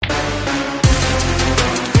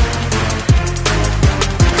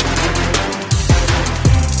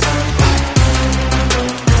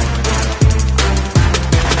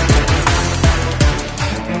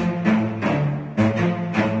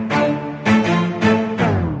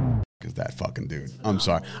fucking dude. I'm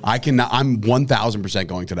sorry. I cannot. I'm 1,000%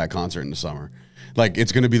 going to that concert in the summer. Like,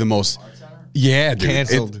 it's going to be the most. Yeah, dude.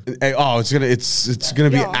 Canceled. It's gonna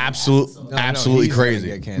be absolutely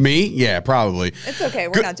crazy. Me? Yeah, probably. It's okay.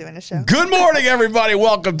 We're not doing a show. Good morning, everybody.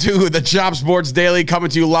 Welcome to the Chop Sports Daily, coming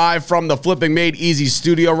to you live from the Flipping Made Easy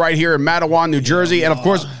studio right here in Matawan, New Jersey, and of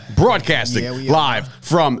course, broadcasting live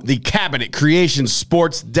from the Cabinet Creations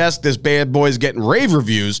Sports Desk. This bad boy is getting rave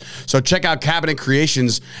reviews, so check out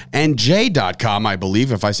CabinetCreationsNJ.com. I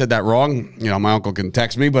believe. If I said that wrong, my uncle can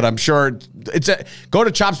text me, but I'm sure go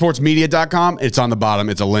to ChopSportsMedia.com. It's on the bottom.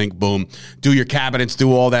 It's a link. Boom. Do your cabinets.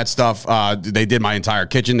 Do all that stuff. They did my entire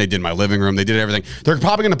kitchen. They did my living room. They did everything. They're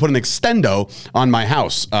probably going to put an extendo on my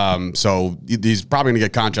house. So he's probably going to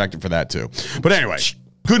get contracted for that too. But anyway,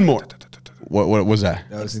 good morning. What was that?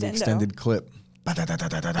 That was an extended clip.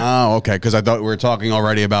 Oh, okay. Because I thought we were talking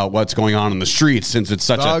already about what's going on in the streets, since it's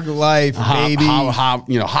such Dog life, baby.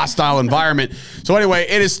 Hostile environment. So anyway,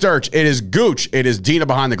 it is Sturch, it is Gooch, it is Dina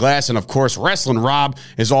behind the glass, and of course, Wrestling Rob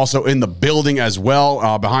is also in the building as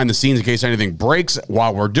well, behind the scenes in case anything breaks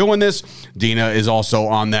while we're doing this. Dina is also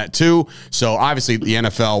on that too. So obviously, the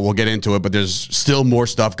NFL, we'll get into it, but there's still more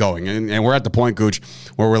stuff going, and we're at the point, Gooch,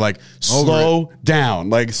 where we're like, slow down,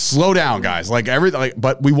 guys, like everything.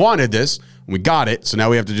 But we wanted this. We got it, so now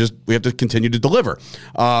we have to continue to deliver.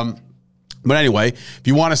 But anyway, if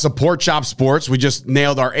you want to support Chop Sports, we just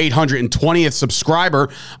nailed our 820th subscriber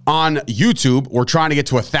on YouTube. We're trying to get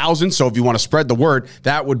to 1,000, so if you want to spread the word,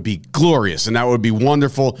 that would be glorious, and that would be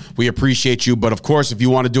wonderful. We appreciate you. But of course, if you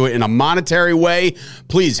want to do it in a monetary way,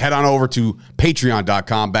 please head on over to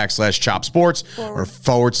patreon.com/ChopSports or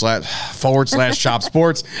 / Chop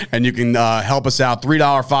Sports, and you can help us out.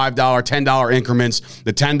 $3, $5, $10 increments.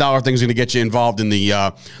 The $10 thing is going to get you involved in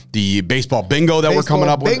the baseball bingo that we're coming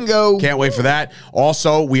up with. Can't wait for that.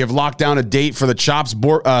 Also, we have locked down a date for the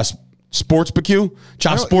Sports BQ.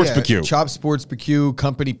 Chop Sports BQ,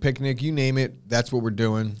 company picnic, you name it. That's what we're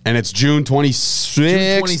doing. And it's June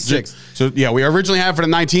 26th. So, yeah, we originally had it for the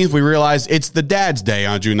 19th. We realized it's the Dad's Day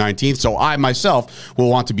on June 19th. So I, myself, will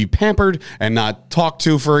want to be pampered and not talked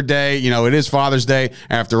to for a day. It is Father's Day,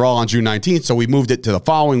 after all, on June 19th. So we moved it to the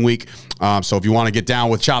following week. So if you want to get down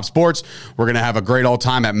with Chop Sports, we're going to have a great old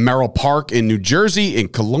time at Merrill Park in New Jersey, in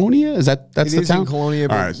Colonia. That's the town? It is in Colonia,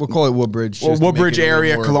 but right. We'll call it Woodbridge. Woodbridge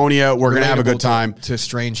area, Colonia. We're going to have a good time. To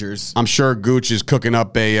strangers. I'm sure Gooch is cooking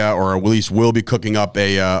up or at least will be cooking up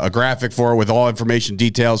a graphic for it with all information,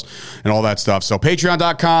 details, and all that stuff. So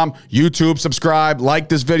patreon.com, YouTube, subscribe, like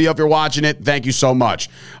this video if you're watching it. Thank you so much.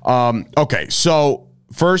 Okay, so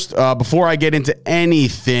first, before I get into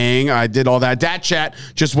anything, I did all that. Dat Chat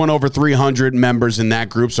just went over 300 members in that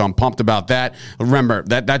group, so I'm pumped about that. Remember,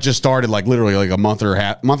 that just started literally a month and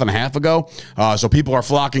a half ago. So people are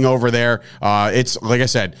flocking over there. It's, like I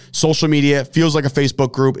said, social media feels like a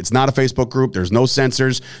Facebook group. It's not a Facebook group. There's no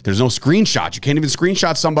censors. There's no screenshots. You can't even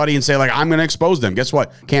screenshot somebody and say, I'm going to expose them. Guess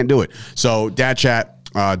what? Can't do it. So Dat Chat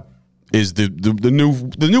is the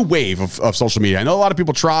new wave of social media. I know a lot of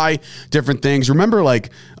people try different things. Remember, what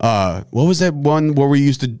was that one where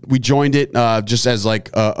we joined it just as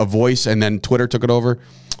a voice, and then Twitter took it over?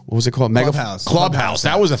 What was it called? Clubhouse.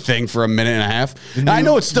 That was a thing for a minute and a half. I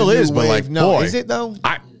know it still is, but boy, is it though?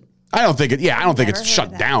 I don't think it. Yeah, I don't think it's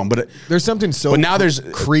shut down. But there's something now there's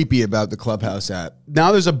creepy about the Clubhouse app.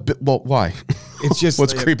 Now there's why? It's just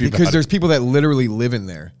what's creepy because there's people that literally live in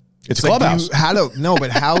there. It's Clubhouse. How do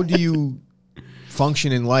you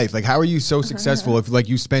function in life? How are you so successful if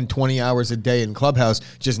you spend 20 hours a day in Clubhouse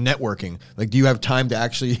just networking? Do you have time to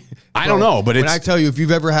actually? I don't know, but when I tell you, if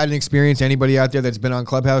you've ever had an experience, anybody out there that's been on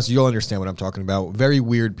Clubhouse, you'll understand what I'm talking about. Very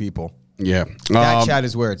weird people. Yeah. Dat Chat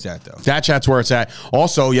is where it's at, though. Dat Chat's where it's at.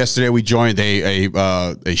 Also, yesterday we joined a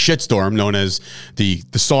shitstorm known as the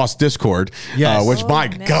Sauce Discord. Yes. Which,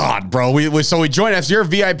 God, bro. We joined. If you're a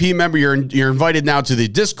VIP member, you're invited now to the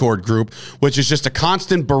Discord group, which is just a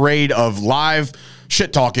constant parade of live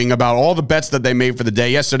shit talking about all the bets that they made for the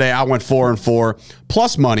day. Yesterday, I went 4-4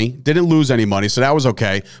 plus money. Didn't lose any money, so that was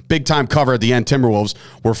okay. Big time cover at the end. Timberwolves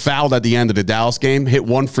were fouled at the end of the Dallas game. Hit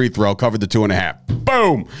one free throw, covered the 2.5.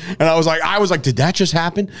 Boom! And I was like, did that just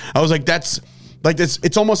happen? I was like,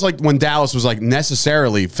 it's almost like when Dallas was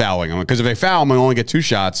necessarily fouling them, because if they foul them and only get 2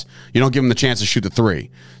 shots, you don't give them the chance to shoot the 3.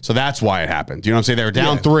 So that's why it happened. You know what I'm saying? They were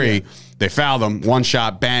down 3. Yeah. They fouled them, 1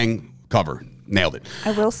 shot, bang, cover. nailed it.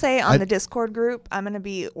 I will say on the Discord group, I'm going to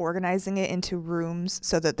be organizing it into rooms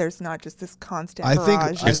so that there's not just this constant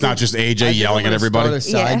barrage. It's not just AJ yelling at everybody. Start a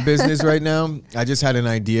side business right now. I just had an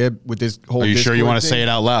idea with this whole. Are you sure you want to thing. say it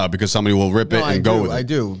out loud because somebody will rip it and go with it? I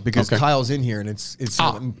do because Kyle's in here and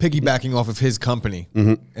I'm piggybacking off of his company.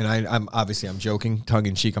 And I'm joking, tongue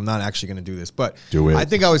in cheek. I'm not actually going to do this, but do it. I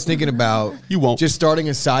think I was thinking about just starting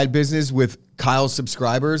a side business with Kyle's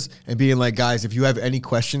subscribers and being like, guys, if you have any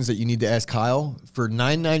questions that you need to ask Kyle for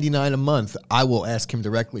 $9.99 a month, I will ask him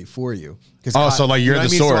directly for you. So like you're the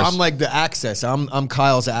source. So I'm like the access. I'm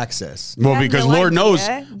Kyle's access. Well, because Lord knows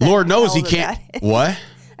he can't. What?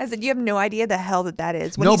 I said, you have no idea the hell that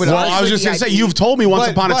is. No, but I was just going to say, you've told me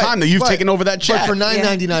once upon a time that you've taken over that chat. But for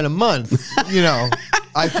 $9.99 a month,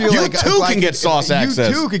 I feel you like too can get sauce access.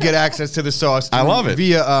 You too could get access to the sauce. I love it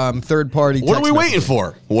via third party. What are we waiting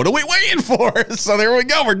for? So there we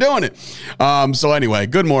go. We're doing it. So anyway,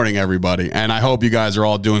 good morning, everybody, and I hope you guys are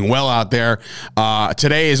all doing well out there.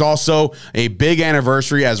 Today is also a big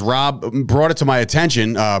anniversary, as Rob brought it to my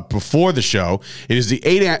attention before the show. It is the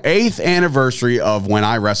 8th anniversary of when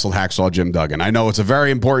I wrestled Hacksaw Jim Duggan. I know it's a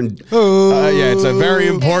very important. It's a very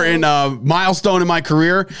important milestone in my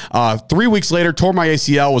career. 3 weeks later, tore my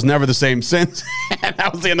ACL, was never the same since. And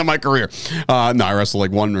that was the end of my career. No, I wrestled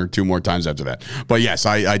like 1 or 2 more times after that. But yes,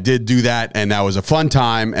 I did do that, and that was a fun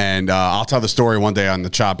time. And I'll tell the story one day on the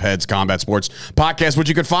Chop Heads Combat Sports podcast, which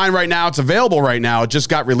you can find right now. It's available right now. It just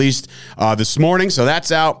got released this morning, so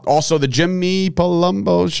that's out. Also, the Jimmy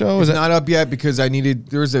Palumbo show. It's not up yet because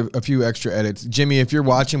there's a few extra edits. Jimmy, if you're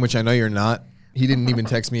watching, which I know you're not, he didn't even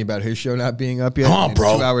text me about his show not being up yet. Oh,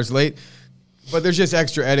 bro. 2 hours late. But there's just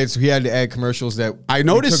extra edits. He had to add commercials that I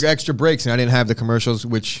noticed. Took extra breaks, and I didn't have the commercials,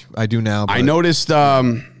 which I do now. But. I noticed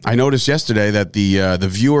yesterday that the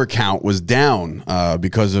viewer count was down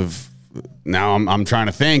because of. Now I'm trying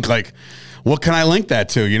to think like, what can I link that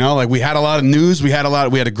to? Like we had a lot of news, we had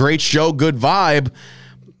a great show, good vibe.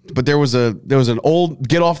 But there was an old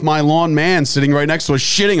get off my lawn man sitting right next to us,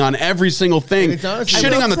 shitting on every single thing,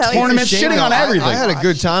 shitting on the tournament, shitting on everything. I had a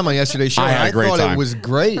good time on yesterday's show. I had a great time. It was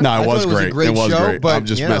great. No, it was great. It was great. But I'm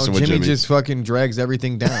just messing with Jimmy. Jimmy just fucking drags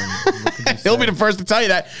everything down. He'll be the first to tell you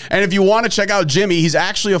that. And if you want to check out Jimmy, he's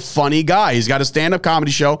actually a funny guy. He's got a stand-up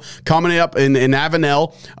comedy show coming up in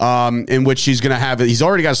Avenel, in which he's going to have. He's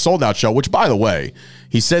already got a sold-out show. Which, by the way,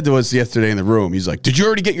 he said to us yesterday in the room, he's like, "Did you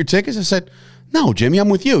already get your tickets?" I said, "No, Jimmy, I'm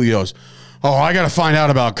with you." He goes, "Oh, I got to find out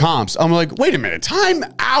about comps." I'm like, wait a minute, time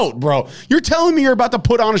out, bro. You're telling me you're about to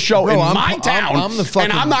put on a show in my town,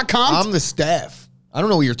 and I'm not comped? I'm the staff. I don't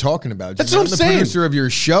know what you're talking about. That's what I'm saying. I'm the producer of your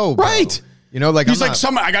show, bro. Right. Like he's like,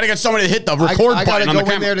 I got to get somebody to hit the record button on the camera. I got to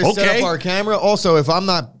go in there to set up our camera. Also, if I'm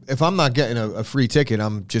not getting a free ticket,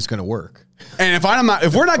 I'm just going to work. And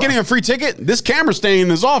if we're not getting a free ticket, this camera's staying in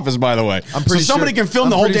this office, by the way. I'm pretty so somebody can film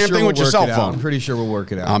the whole damn thing with your cell phone. I'm pretty sure we'll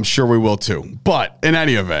work it out. I'm sure we will too. But in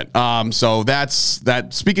any event, so that's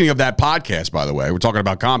that. Speaking of that podcast, by the way, we're talking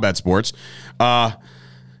about combat sports.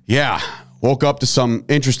 Woke up to some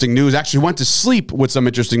interesting news. Actually went to sleep with some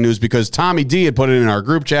interesting news because Tommy D had put it in our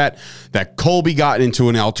group chat that Colby got into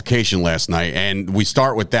an altercation last night. And we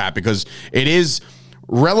start with that because it is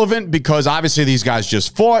relevant because obviously these guys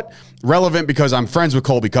just fought. Relevant because I'm friends with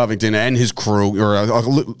Colby Covington and his crew, or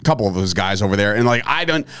a couple of those guys over there. And like,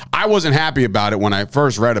 I wasn't happy about it when I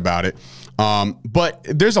first read about it. But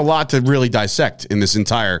there's a lot to really dissect in this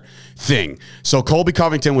entire thing. So Colby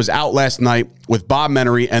Covington was out last night with Bob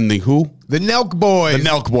Menery and the who? The Nelk Boys. The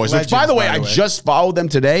Nelk Boys. Legends, which, by the way, I just followed them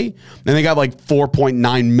today, and they got like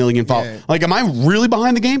 4.9 million followers. Yeah. Like, am I really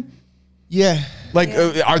behind the game? Yeah. Like,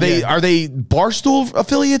 are they Barstool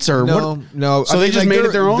affiliates or no, what? No. So they just made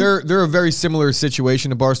it their own? They're a very similar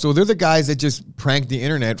situation to Barstool. They're the guys that just pranked the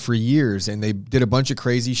internet for years, and they did a bunch of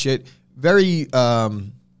crazy shit. Very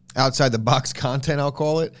outside the box content, I'll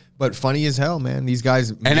call it, but funny as hell, man. These guys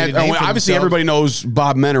and obviously everybody knows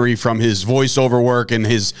Bob Menery from his voiceover work and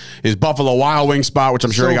his Buffalo Wild Wing spot, which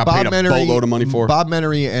I'm sure he got paid a boatload of money for. Bob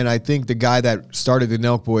Menery, and I think the guy that started the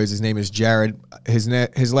Nelk Boys, his name is Jared. His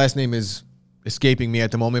last name is escaping me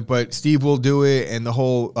at the moment, but Steve will do it, and the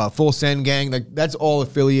whole Full Send gang, like that's all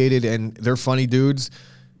affiliated, and they're funny dudes.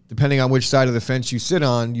 Depending on which side of the fence you sit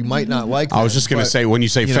on, you might not like them. I was just going to say, when you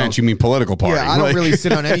say fence, you mean political party. Yeah, I don't really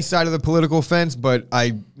sit on any side of the political fence, but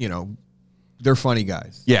they're funny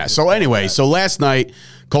guys. Yeah, so anyway, so last night,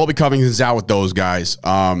 Colby Covington's out with those guys.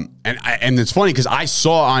 And it's funny because I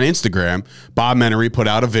saw on Instagram, Bob Menery put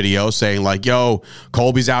out a video saying like, yo,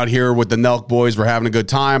 Colby's out here with the Nelk Boys. We're having a good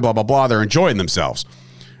time, blah, blah, blah. They're enjoying themselves.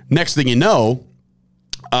 Next thing you know,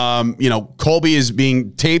 Colby is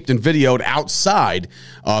being taped and videoed outside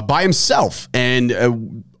by himself.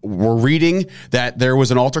 And were reading that there was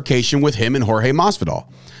an altercation with him and Jorge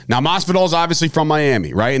Masvidal. Now, Masvidal is obviously from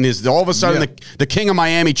Miami, right? And all of a sudden, the King of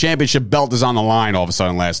Miami championship belt is on the line all of a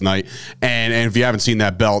sudden last night. And if you haven't seen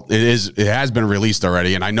that belt, it has been released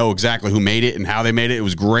already. And I know exactly who made it and how they made it. It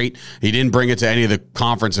was great. He didn't bring it to any of the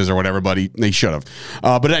conferences or whatever, but they should have.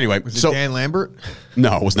 But anyway. Was it Dan Lambert?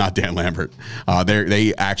 No, it was not Dan Lambert.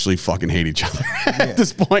 They actually fucking hate each other at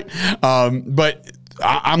this point. But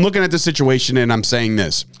I'm looking at the situation and I'm saying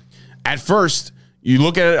this. At first, you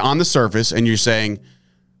look at it on the surface and you're saying,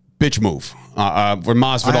 bitch move for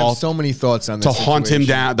Masvidal. I have so many thoughts on this to hunt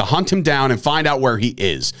him down and find out where he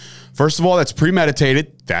is. First of all, that's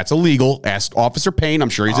premeditated. That's illegal. Ask Officer Payne. I'm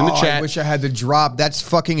sure he's in the chat. I wish I had the drop. That's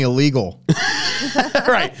fucking illegal.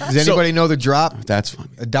 Right. Does anybody know the drop? That's funny.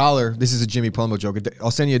 $1. This is a Jimmy Palumbo joke. I'll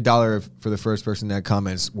send you $1 for the first person that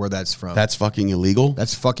comments where that's from. That's fucking illegal?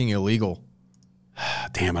 That's fucking illegal.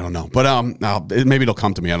 Damn, I don't know. But maybe it'll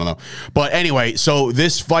come to me. I don't know. But anyway, so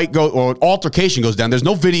this fight altercation goes down. There's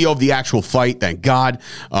no video of the actual fight, thank God,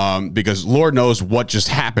 because Lord knows what just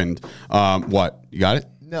happened. What? You got it?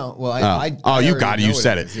 No. Well, you got it. You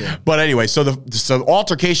said it. Yeah. But anyway, so the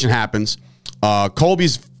altercation happens.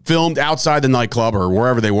 Colby's filmed outside the nightclub or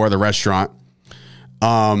wherever they were, the restaurant.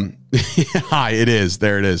 Hi, it is.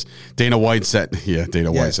 There it is. Dana White said. Yeah,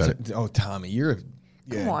 Dana White said it. Oh, Tommy, you're.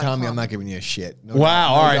 Yeah, Tommy, I'm not giving you a shit.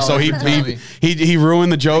 Wow. All right. So he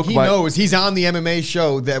ruined the joke. He knows he's on the MMA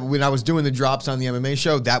show. That when I was doing the drops on the MMA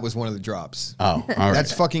show, that was one of the drops. Oh, all right.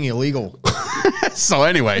 That's fucking illegal. So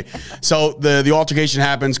anyway, the altercation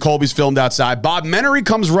happens. Colby's filmed outside. Bob Menery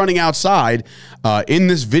comes running outside in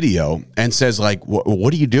this video and says, like,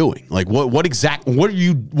 what are you doing? Like, what are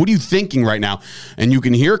you thinking right now? And you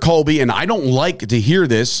can hear Colby, and I don't like to hear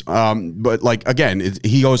this, but like again,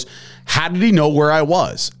 he goes, how did he know where I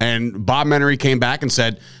was? And Bob Menery came back and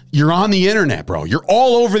said, you're on the internet, bro. You're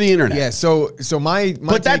all over the internet. Yeah, so my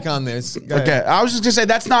take on this. Okay, I was just gonna say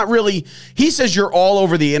that's not really. He says you're all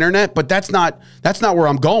over the internet, but that's not where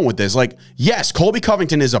I'm going with this. Like, yes, Colby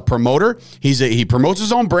Covington is a promoter. He promotes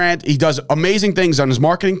his own brand. He does amazing things on his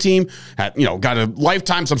marketing team. Got a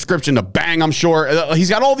lifetime subscription to Bang. I'm sure he's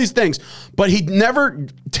got all these things, but he never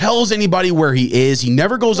tells anybody where he is. He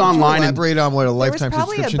never goes online. Elaborate on what a lifetime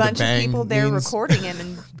subscription to Bang means. There was probably a bunch of people there means. Recording him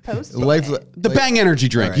and posting the Bang energy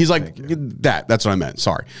drink. Right, he's like that's what I meant.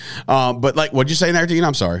 Sorry. But like, what'd you say there, Dean?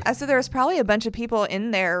 I'm sorry. I said there was probably a bunch of people in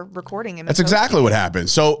there recording him. That's exactly what happened.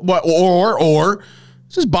 So what? Or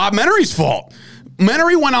this is Bob Menery's fault.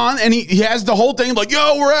 Menery went on and he has the whole thing like,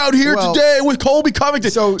 yo, we're out here today with Colby Covington.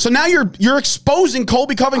 So now you're exposing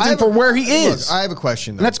Colby Covington for where he is. Look, I have a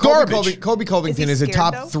question, though. And that's garbage. Colby Covington is a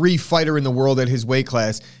top 3 fighter in the world at his weight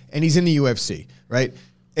class, and he's in the UFC, right?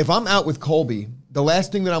 If I'm out with Colby, the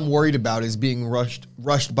last thing that I'm worried about is being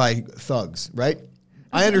rushed by thugs, right?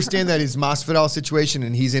 I understand that it's Masvidal situation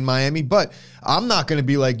and he's in Miami, but I'm not going to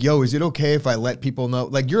be like, yo, is it okay if I let people know?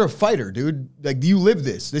 Like, you're a fighter, dude. Like, you live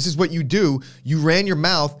this. This is what you do. You ran your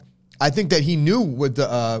mouth. I think that he knew what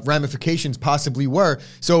the ramifications possibly were.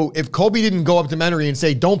 So if Colby didn't go up to Menery and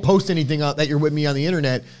say, don't post anything that you're with me on the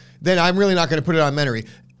internet, then I'm really not going to put it on Menery.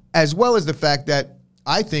 As well as the fact that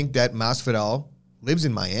I think that Masvidal lives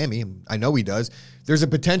in Miami. I know he does. There's a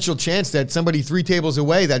potential chance that somebody 3 tables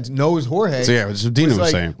away that knows Jorge. So yeah, that's what Dina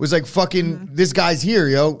was saying. Was like, fucking, this guy's here,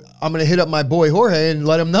 yo. I'm going to hit up my boy Jorge and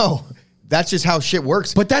let him know. That's just how shit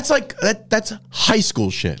works. But that's like, that's high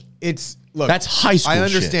school shit. Look, that's high school shit. I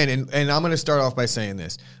understand, and I'm going to start off by saying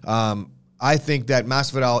this. I think that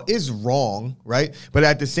Masvidal is wrong, right? But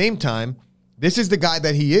at the same time, this is the guy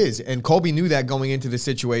that he is, and Colby knew that going into the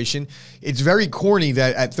situation. It's very corny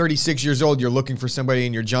that at 36 years old, you're looking for somebody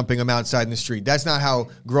and you're jumping them outside in the street. That's not how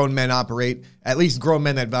grown men operate, at least grown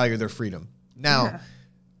men that value their freedom. Now,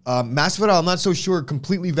 Masvidal, I'm not so sure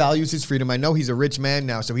completely values his freedom. I know he's a rich man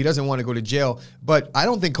now, so he doesn't want to go to jail, but I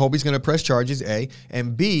don't think Colby's going to press charges, A,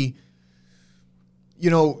 and B,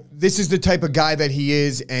 this is the type of guy that he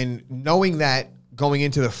is, and knowing that, going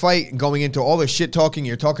into the fight and going into all the shit talking,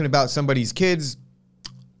 you're talking about somebody's kids.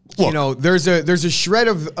 Look, there's a shred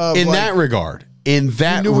of in like, that regard. In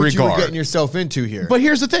that you knew regard, what you were getting yourself into here. But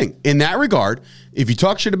here's the thing: in that regard, if you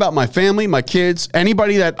talk shit about my family, my kids,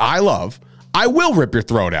 anybody that I love, I will rip your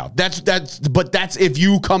throat out. But that's if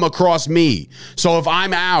you come across me. So if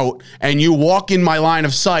I'm out and you walk in my line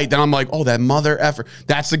of sight, then I'm like, oh, that mother effer.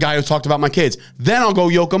 That's the guy who talked about my kids. Then I'll go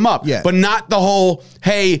yoke him up. Yeah. But not the whole,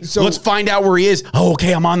 hey, let's find out where he is. Oh,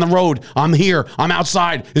 okay, I'm on the road. I'm here. I'm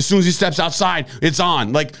outside. As soon as he steps outside, it's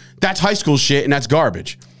on. Like, That's high school shit, and that's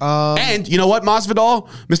garbage. And you know what, Masvidal,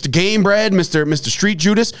 Mr. Gamebred, Mr. Street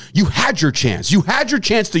Judas, you had your chance. You had your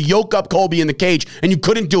chance to yoke up Colby in the cage, and you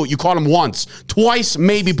couldn't do it. You caught him once, twice,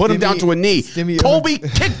 maybe, put him down to a knee. Colby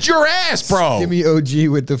kicked your ass, bro. Stimmy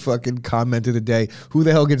OG with the fucking comment of the day. Who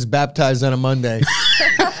the hell gets baptized on a Monday?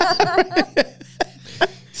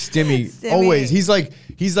 Stimmy, always. He's like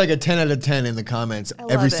a 10 out of 10 in the comments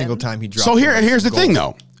every single time he drops. So here's the thing,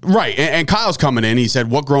 though. Right, and Kyle's coming in. He said,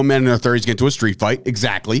 what grown men in their 30s get into a street fight?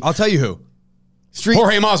 Exactly. I'll tell you who.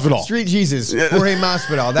 Jorge Masvidal. Street Jesus. Jorge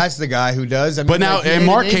Masvidal. That's the guy who does. I mean, but now, and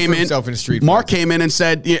Mark came in. Mark came in and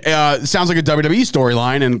said, sounds like a WWE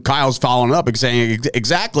storyline, and Kyle's following up and saying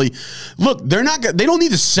exactly. Look, they don't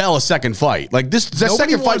need to sell a second fight. Like this,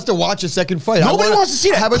 nobody wants to watch a second fight. Nobody wants to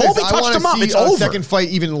see that. Colby touched him up. It's over. Second fight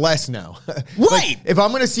even less now. Right. Like, if I'm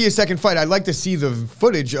going to see a second fight, I'd like to see the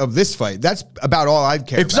footage of this fight. That's about all I'd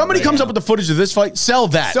care. If somebody comes up with the footage of this fight, sell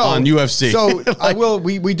that on UFC. So I will.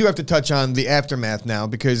 We do have to touch on the aftermath now,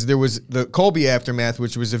 because there was the Colby aftermath,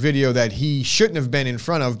 which was a video that he shouldn't have been in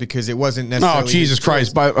front of because it wasn't necessarily. Oh, Jesus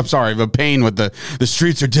Christ! I'm sorry, the pain with the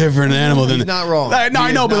streets are different animal than. He's not wrong. No,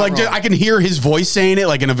 I know, but like I can hear his voice saying it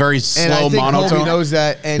like in a very slow monotone. Colby knows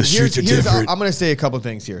that. And the streets are different. I'm going to say a couple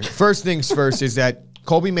things here. First things first is that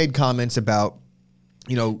Colby made comments about,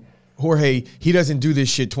 Jorge, he doesn't do this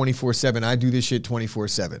shit 24/7. I do this shit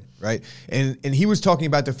 24/7, right? And he was talking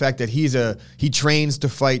about the fact that he trains to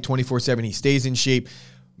fight 24/7. He stays in shape.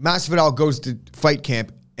 Masvidal goes to fight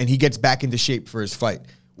camp and he gets back into shape for his fight.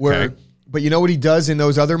 But you know what he does in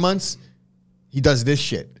those other months? He does this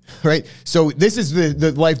shit, right? So this is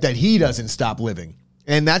the life that he doesn't stop living.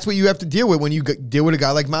 And that's what you have to deal with when you deal with a guy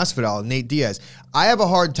like Masvidal, Nate Diaz. I have a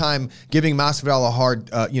hard time giving Masvidal a hard,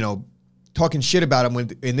 talking shit about him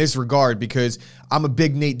in this regard, because I'm a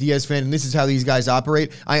big Nate Diaz fan and this is how these guys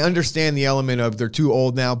operate. I understand the element of they're too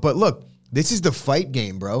old now, but look, this is the fight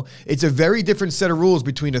game, bro. It's a very different set of rules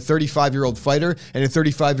between a 35-year-old fighter and a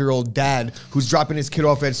 35-year-old dad who's dropping his kid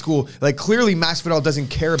off at school. Like, clearly Masvidal doesn't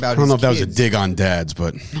care about his kids. I don't know if that was a dig on dads,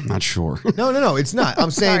 but I'm not sure. No, it's not. I'm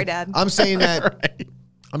saying, sorry, Dad. I'm saying that. Right.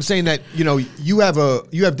 I'm saying that, you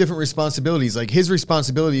have different responsibilities. Like, his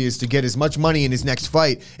responsibility is to get as much money in his next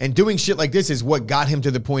fight, and doing shit like this is what got him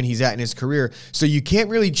to the point he's at in his career. So you can't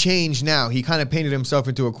really change now. He kind of painted himself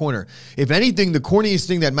into a corner. If anything, the corniest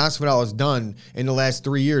thing that Masvidal has done in the last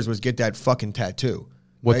 3 years was get that fucking tattoo.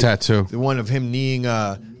 What tattoo? The one of him kneeing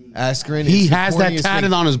Askren. He has that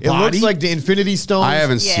tatted on his body? It looks like the Infinity Stones. I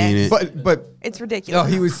haven't seen it. But it's ridiculous. Oh,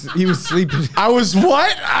 he was sleeping. I was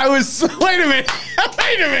what? Wait a minute.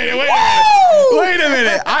 Wait a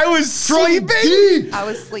minute. I was sleeping? I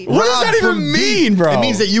was sleeping. What does that even mean, bro? It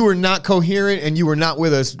means that you were not coherent and you were not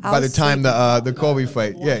with us by the time the Colby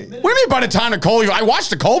fight. Yeah. What do you mean by the time the Colby fight? I watched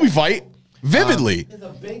the Colby fight vividly. There's a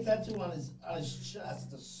big tattoo on his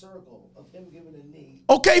chest, the circle of him giving a knee.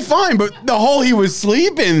 Okay, fine, but the whole he was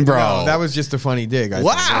sleeping, bro. No, that was just a funny dig.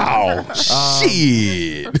 Wow.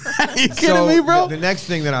 Shit. Are you kidding me, bro? The next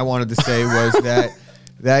thing that I wanted to say was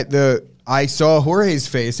that I saw Jorge's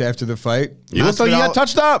face after the fight. You looked like you got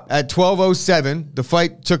touched up. At 12:07, the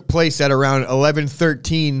fight took place at around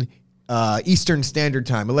 11:13 Eastern Standard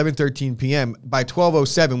Time, 11:13 p.m. By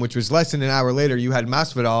 12:07, which was less than an hour later, you had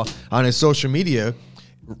Masvidal on his social media,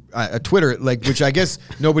 Twitter, which I guess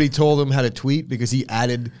nobody told him how to tweet because he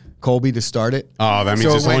added Colby to start it. Oh, that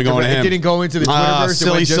means it's only going to him. It didn't go into the Twitterverse.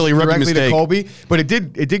 It went just rookie directly mistake. to Colby, but it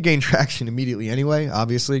did gain traction immediately anyway,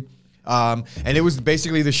 obviously. And it was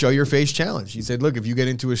basically the show your face challenge. He said, look, if you get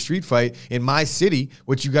into a street fight in my city,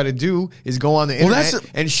 what you got to do is go on the internet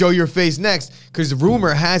and show your face next, because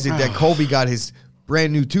rumor has it that Colby got his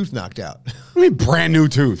brand new tooth knocked out. What do you mean brand new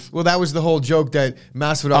tooth? Well, that was the whole joke that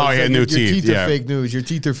Masvidal said, new your teeth are fake news. Your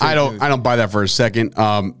teeth are fake news. I don't buy that for a second.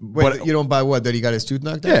 Wait, you don't buy what? That he got his tooth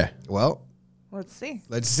knocked out? Yeah. Well, let's see.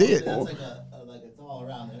 Let's see it. That's like it's all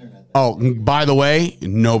around the internet. Oh, by the way,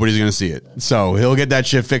 nobody's going to see it. So he'll get that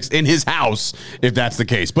shit fixed in his house if that's the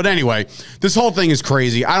case. But anyway, this whole thing is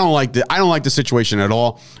crazy. I don't like the situation at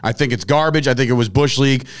all. I think it's garbage. I think it was Bush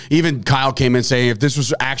League. Even Kyle came in saying if this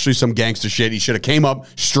was actually some gangster shit, he should have came up,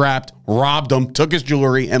 strapped, robbed him, took his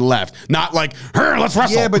jewelry, and left. Not like, let's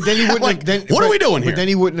wrestle. Yeah, but then he wouldn't what are we doing here? But then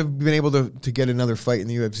he wouldn't have been able to get another fight in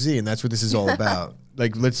the UFC, and that's what this is all about.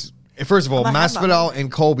 First of all, Masvidal and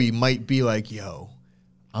Colby might be like, yo,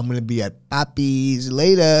 I'm going to be at Papi's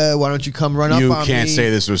later. Why don't you come run up on me? You can't say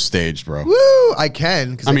this was staged, bro. Woo! I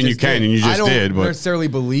can. I mean, you can, and you just did. I don't necessarily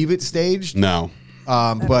believe it's staged. No.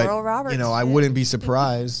 But, I wouldn't be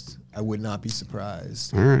surprised. I would not be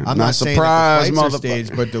surprised. All right. I'm Not not saying surprised, that the fights are motherfucker.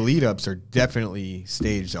 staged, but the lead-ups are definitely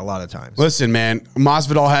staged a lot of times. Listen, man,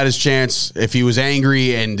 Masvidal had his chance. If he was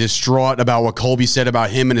angry and distraught about what Colby said about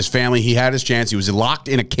him and his family, he had his chance. He was locked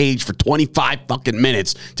in a cage for 25 fucking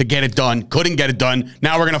minutes to get it done. Couldn't get it done.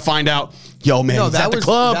 Now we're going to find out, yo, man, he's at the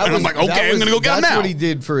club. And I'm like, okay, I'm going to go get him now. That's what he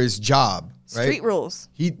did for his job. Right? Street rules.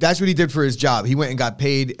 That's what he did for his job. He went and got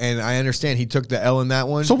paid, and I understand he took the L in that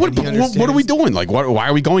one. So what are we doing? Like, why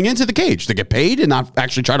are we going into the cage? To get paid and not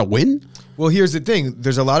actually try to win? Well, here's the thing.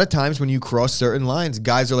 There's a lot of times when you cross certain lines,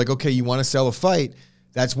 guys are like, okay, you want to sell a fight.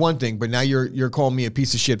 That's one thing. But now you're calling me a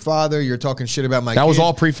piece of shit father. You're talking shit about my That was kid.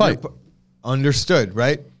 all pre-fight. Understood,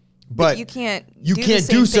 right? But you can't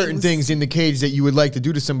do certain things in the cage that you would like to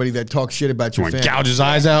do to somebody that talks shit about your family. Gouge his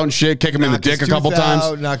eyes out and shit, kick him in the dick a couple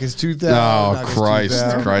times. Knock his tooth out. Oh,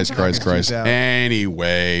 Christ.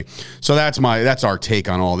 Anyway, so that's our take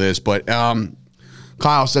on all this. But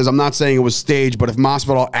Kyle says, I'm not saying it was staged, but if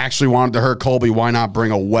Masvidal actually wanted to hurt Colby, why not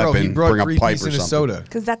bring a weapon, bring a pipe or something? Soda.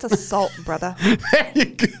 Because that's assault, brother. There you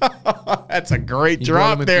go. That's a great He drop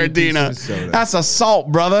brought him a there, 3 pieces Dina. of soda. That's assault,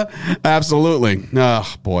 brother. Absolutely.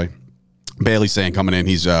 Oh, boy. Bailey's saying coming in,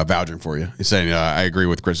 he's vouching for you. He's saying, I agree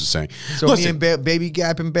with Chris is saying. So Listen, me and Baby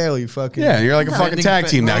Gap and Bailey fucking. yeah, you're like a fucking tag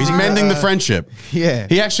team now. He's mending the friendship. Yeah.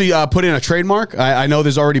 He actually put in a trademark. I know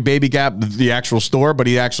there's already Baby Gap, the actual store, but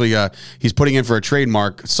he actually he's putting in for a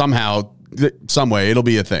trademark somehow, some way. It'll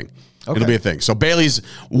be a thing. Okay. It'll be a thing. So Bailey's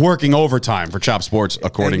working overtime for Chop Sports,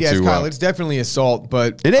 according yes, to Kyle, it's definitely assault,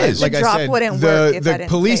 but It is. Like The I drop said, wouldn't work if I the didn't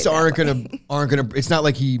police say it aren't that gonna. It's not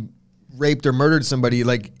like he raped or murdered somebody.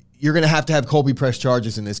 Like you're gonna have to have Colby press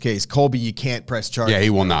charges in this case. Colby, you can't press charges. Yeah, he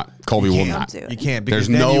will not. Colby will can't. not. do it. You can't because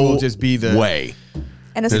There's then no you will just be the way.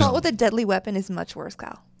 And assault with a deadly weapon is much worse,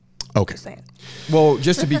 Kyle. Okay. Just saying. Well,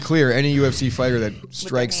 just to be clear, any UFC fighter that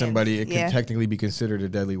strikes hands, somebody, it can yeah. technically be considered a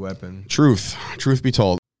deadly weapon. Truth be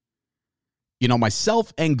told. You know,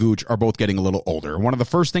 myself and Gooch are both getting a little older. One of the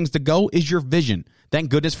first things to go is your vision.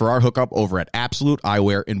 Thank goodness for our hookup over at Absolute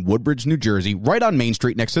Eyewear in Woodbridge, New Jersey, right on Main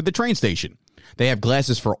Street next to the train station. They have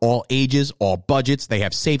glasses for all ages, all budgets. They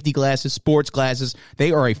have safety glasses, sports glasses.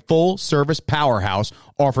 They are a full-service powerhouse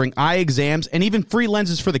offering eye exams and even free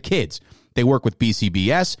lenses for the kids. They work with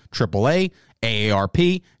BCBS, AAA,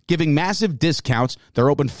 AARP, giving massive discounts. They're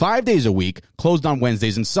open 5 days a week, closed on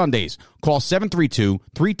Wednesdays and Sundays. Call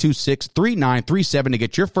 732-326-3937 to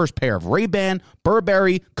get your first pair of Ray-Ban,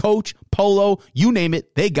 Burberry, Coach, Polo, you name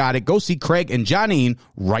it, they got it. Go see Craig and Janine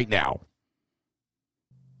right now.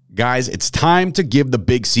 Guys, it's time to give the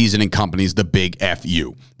big seasoning companies the big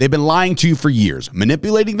FU. They've been lying to you for years,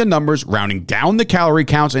 manipulating the numbers, rounding down the calorie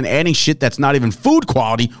counts, and adding shit that's not even food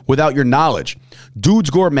quality without your knowledge. Dude's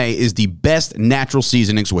Gourmet is the best natural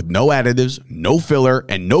seasonings with no additives, no filler,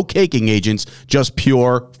 and no caking agents, just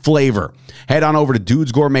pure flavor. Head on over to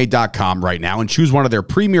dudesgourmet.com right now and choose one of their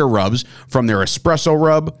premier rubs from their espresso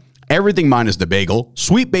rub, everything minus the bagel,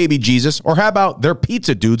 sweet baby Jesus, or how about their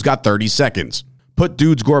pizza dudes got 30 seconds. Put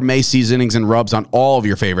Dude's Gourmet seasonings and rubs on all of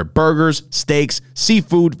your favorite burgers, steaks,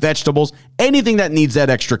 seafood, vegetables, anything that needs that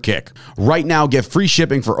extra kick. Right now, get free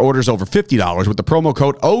shipping for orders over $50 with the promo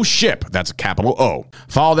code OSHIP. That's a capital O.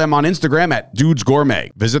 Follow them on Instagram at Dude's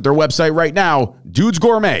Gourmet. Visit their website right now,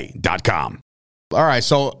 dudesgourmet.com. All right,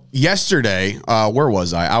 so yesterday, where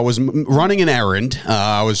was I? I was running an errand.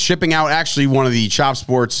 I was shipping out actually one of the Chop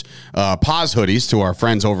Sports Paz hoodies to our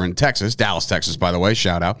friends over in Texas, Dallas, Texas, by the way,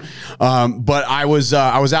 shout out. But I was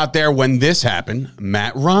out there when this happened.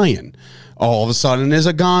 Matt Ryan, all of a sudden, is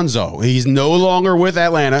a gonzo. He's no longer with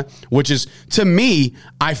Atlanta, which is, to me,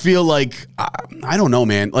 I feel like, I don't know,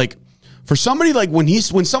 man. Like, for somebody like when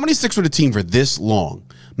somebody sticks with a team for this long,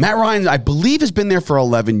 Matt Ryan, I believe, has been there for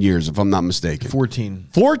 11 years, if I'm not mistaken. 14.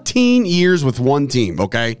 14 years with one team,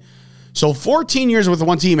 okay? So 14 years with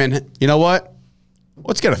one team, and you know what?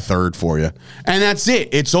 Let's get a third for you. And that's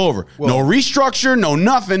it. It's over. No restructure, no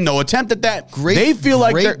nothing, no attempt at that. They feel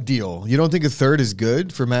like they're... Great deal. You don't think a third is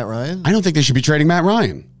good for Matt Ryan? I don't think they should be trading Matt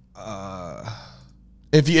Ryan.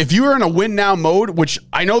 If you are in a win now mode, which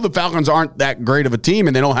I know the Falcons aren't that great of a team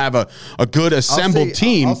and they don't have a good assembled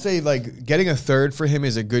team. I'll say, like, getting a third for him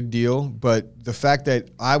is a good deal, but the fact that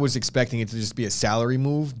I was expecting it to just be a salary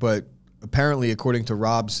move, but apparently, according to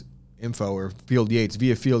Rob's info or Field Yates,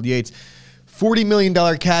 via Field Yates, $40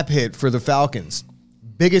 million cap hit for the Falcons.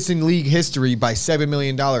 Biggest in league history by $7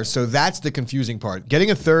 million. So that's the confusing part.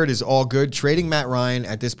 Getting a third is all good. Trading Matt Ryan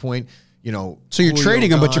at this point, you know. So you're Julio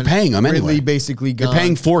trading him, but you're paying him anyway. Ridley basically gone. You're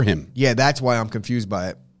paying for him. Yeah, that's why I'm confused by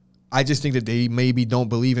it. I just think that they maybe don't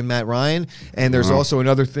believe in Matt Ryan. And there's also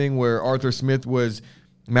another thing where Arthur Smith was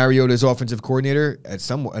Mariota's offensive coordinator at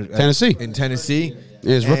Tennessee. In Tennessee.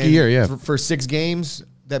 His rookie And year, yeah. For 6 games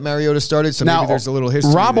that Mariota started, so Now, maybe there's a little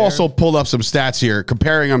history Rob there. also pulled up some stats here,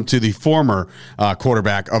 comparing him to the former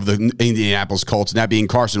quarterback of the Indianapolis Colts, and that being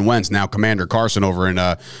Carson Wentz, now Commander Carson over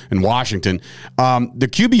in Washington. The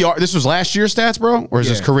QBR, this was last year's stats, bro? Or is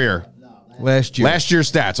this Yeah. career? Last year. Last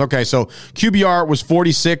year's stats. Okay, so QBR was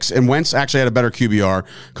 46, and Wentz actually had a better QBR.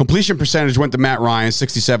 Completion percentage went to Matt Ryan,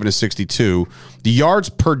 67 to 62. The yards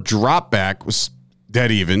per dropback was dead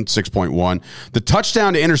even, 6.1. The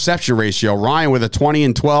touchdown to interception ratio, Ryan with a 20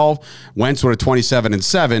 and 12, Wentz with a 27 and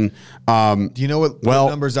 7. Do you know what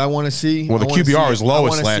numbers I want to see? Well, the I wanna QBR see- was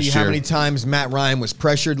lowest I wanna last see how year. many times Matt Ryan was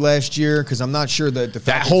pressured last year, because I'm not sure that the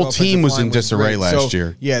That Falcons' whole offensive team was line in disarray great. last So,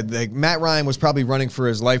 year. Yeah, Matt Ryan was probably running for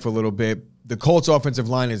his life a little bit. The Colts' offensive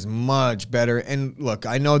line is much better. And look,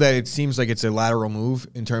 I know that it seems like it's a lateral move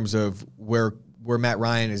in terms of where Matt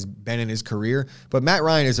Ryan has been in his career, but Matt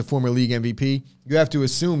Ryan is a former league MVP. You have to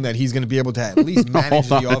assume that he's going to be able to at least manage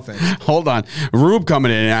the offense. Hold on. Rube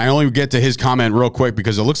coming in, and I only get to his comment real quick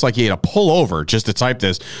because it looks like he had to pull over just to type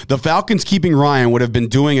this. The Falcons keeping Ryan would have been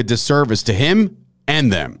doing a disservice to him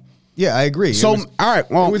and them. Yeah, I agree. So, all right,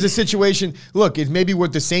 well, it was a situation. Look, it's maybe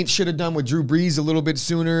what the Saints should have done with Drew Brees a little bit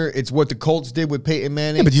sooner. It's what the Colts did with Peyton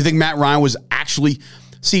Manning. yeah, but do you think Matt Ryan was actually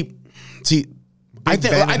I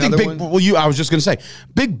think Ben, Big. another one? Well, I was just going to say,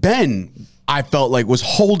 Big Ben, I felt like was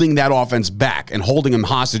holding that offense back and holding him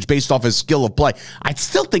hostage based off his skill of play. I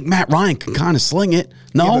still think Matt Ryan can kind of sling it.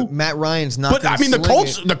 No, Yeah, but Matt Ryan's not. but I mean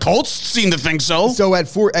the Colts seem to think so. So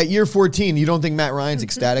at year 14, you don't think Matt Ryan's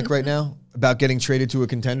ecstatic right now about getting traded to a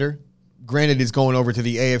contender? Granted, he's going over to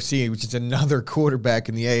the AFC, which is another quarterback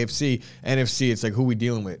in the AFC. NFC, it's like, who we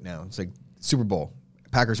dealing with now? It's like Super Bowl.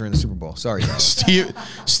 Packers are in the Super Bowl. Sorry, guys.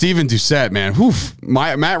 Steven Doucette, man.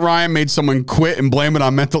 Matt Ryan made someone quit and blame it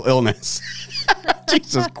on mental illness.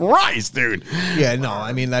 Jesus Christ, dude. Yeah, no,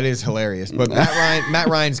 I mean, that is hilarious. But Matt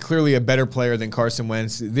Ryan's clearly a better player than Carson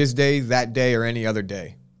Wentz this day, that day, or any other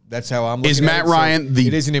day. That's how I'm looking Is at Matt it. So Ryan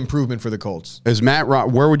it is an improvement for the Colts.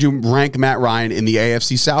 Where would you rank Matt Ryan in the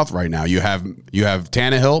AFC South right now? You have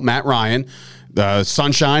Tannehill, Matt Ryan,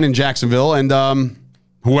 Sunshine in Jacksonville, and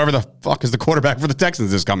whoever the fuck is the quarterback for the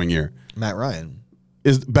Texans this coming year Matt Ryan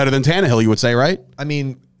is better than Tannehill, you would say, right? I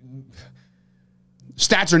mean,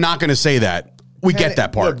 Stats are not going to say that. We get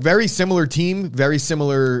that part. Look, very similar team, very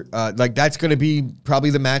similar. Like that's going to be probably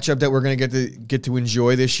the matchup that we're going to get to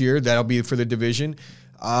enjoy this year. That'll be for the division.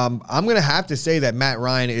 I'm going to have to say that Matt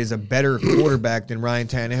Ryan is a better quarterback than Ryan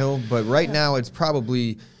Tannehill, but right now it's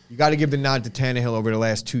probably you got to give the nod to Tannehill over the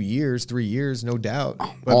last 2 years, 3 years, no doubt.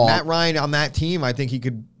 But Matt Ryan on that team, I think he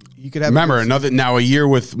could have. Remember, a year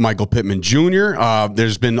with Michael Pittman Jr.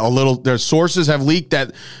 There's been their sources have leaked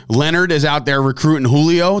that Leonard is out there recruiting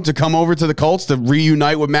Julio to come over to the Colts to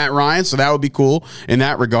reunite with Matt Ryan. So that would be cool in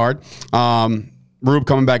that regard. Rube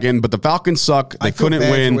coming back in, but the Falcons suck. They couldn't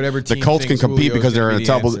win. The Colts can compete because they're in a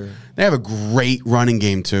double. They have a great running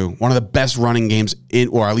game too. One of the best running games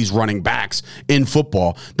or at least running backs in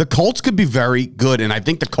football. The Colts could be very good, and I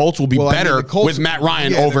think the Colts will be better with Matt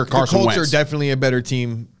Ryan over Carson Wentz. The Colts are definitely a better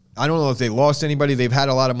team. I don't know if they lost anybody. They've had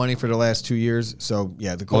a lot of money for the last 2 years. So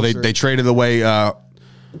yeah, the Colts. They traded away.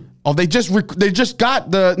 They just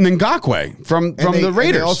got the Ngakoue from the Raiders.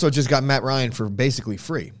 And they also just got Matt Ryan for basically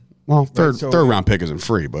free. Well, third round pick isn't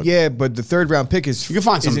free, but yeah, but the third round pick is you can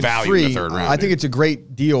find some value free. in the third round. I think it's a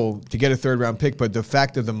great deal to get a third round pick, but the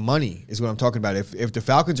fact of the money is what I'm talking about. If the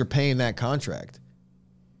Falcons are paying that contract,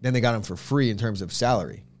 then they got him for free in terms of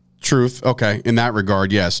salary. Truth. Okay. In that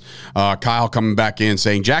regard, yes. Kyle coming back in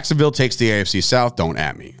saying Jacksonville takes the AFC South. Don't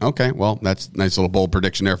at me. Okay. Well, that's a nice little bold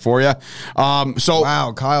prediction there for you.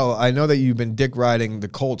 Wow, Kyle, I know that you've been dick riding the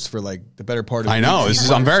Colts for like the better part of. I know.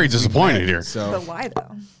 I'm very disappointed here. But why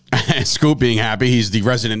though? Scoop being happy. He's the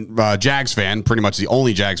resident Jags fan, pretty much the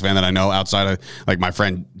only Jags fan that I know outside of like my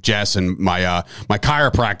friend Jess and my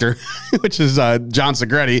chiropractor, which is John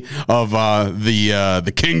Segretti of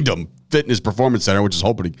the Kingdom Fitness Performance Center, which is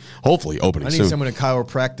hopefully opening soon. I need someone to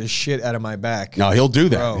chiropractic the shit out of my back. No, he'll do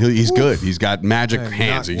that. Bro. He's good. He's got magic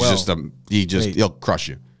hands. He's He'll crush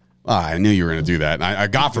you. I knew you were going to do that. I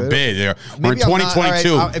God forbid. We're in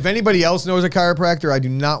 2022. Right, if anybody else knows a chiropractor, I do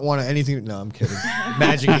not want anything. No, I'm kidding.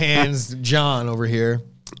 Magic hands, John over here.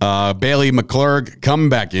 Bailey McClurg coming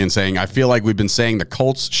back in saying, I feel like we've been saying the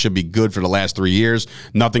Colts should be good for the last 3 years.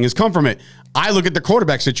 Nothing has come from it. I look at the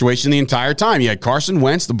quarterback situation the entire time. You had Carson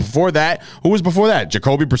Wentz. Before that, who was before that?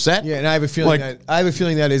 Jacoby Brissett? Yeah, and I have a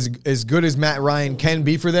feeling that as good as Matt Ryan can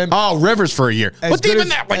be for them. Oh, Rivers for a year. As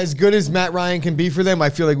good as Matt Ryan can be for them, I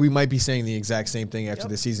feel like we might be saying the exact same thing after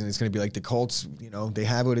the season. It's going to be like the Colts, they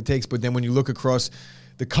have what it takes. But then when you look across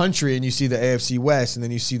the country and you see the AFC West and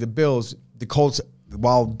then you see the Bills, the Colts,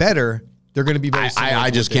 while better, they're going to be very similar. I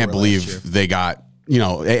to just what they can't were last year. believe they got,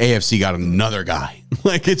 AFC got another guy.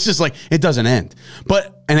 Like, it's just like, it doesn't end.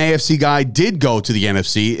 But an AFC guy did go to the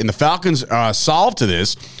NFC, and the Falcons' solve to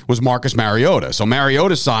this was Marcus Mariota. So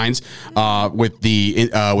Mariota signs with the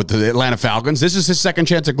Atlanta Falcons. This is his second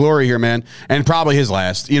chance at glory here, man, and probably his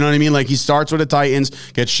last. You know what I mean? Like, he starts with the Titans,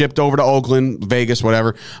 gets shipped over to Oakland, Vegas,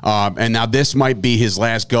 whatever, and now this might be his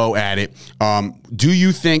last go at it. Do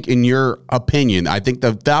you think, in your opinion, I think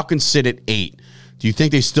the Falcons sit at 8. Do you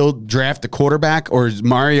think they still draft the quarterback, or is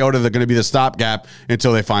Mariota going to be the stopgap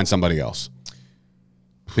until they find somebody else?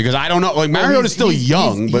 Because I don't know. Like, Mariota's still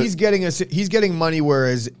young, but he's getting money.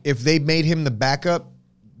 Whereas if they made him the backup,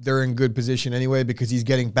 they're in good position anyway because he's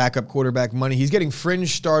getting backup quarterback money. He's getting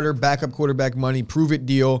fringe starter backup quarterback money, prove it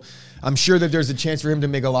deal. I'm sure that there's a chance for him to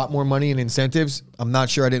make a lot more money in incentives. I'm not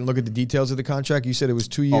sure. I didn't look at the details of the contract. You said it was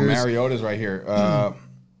 2 years. Oh, Mariota's right here.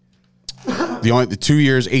 The 2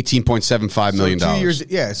 years, $18.75 million. 2 years,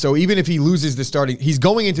 yeah. So even if he loses the starting, he's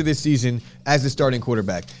going into this season as the starting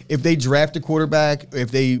quarterback. If they draft a quarterback,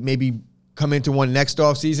 if they maybe come into one next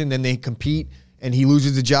offseason, then they compete and he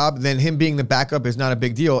loses the job, then him being the backup is not a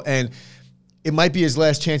big deal. And it might be his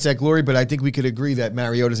last chance at glory, but I think we could agree that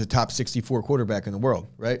Mariota's a top 64 quarterback in the world,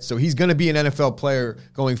 right? So he's going to be an NFL player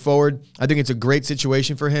going forward. I think it's a great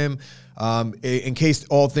situation for him. In case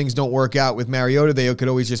all things don't work out with Mariota, they could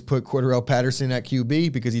always just put Cordarrelle Patterson at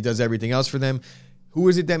QB because he does everything else for them. Who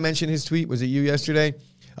was it that mentioned his tweet? Was it you yesterday?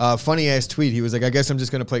 Funny ass tweet. He was like, I guess I'm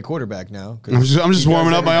just going to play quarterback now. I'm just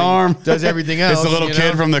warming up my arm. Does everything else. It's the little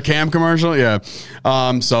kid from the Cam commercial. Yeah.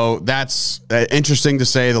 So that's interesting to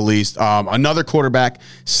say the least. Another quarterback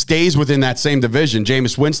stays within that same division.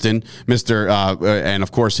 Jameis Winston, and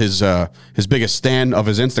of course his biggest stan of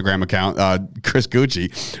his Instagram account, Chris Gucci.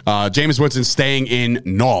 Jameis Winston staying in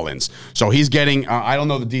New Orleans. So he's getting, I don't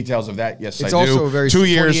know the details of that. Yes, it's I do. Also a very 2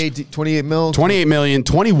 years, 28 mil. 28 million,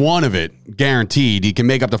 21 of it guaranteed. He can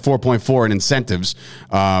make up to 4.4 in incentives.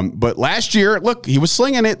 But last year, look, he was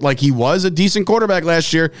slinging it like he was a decent quarterback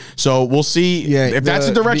last year. So we'll see if that's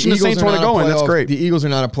the direction the Saints want to go in. That's great. The Eagles are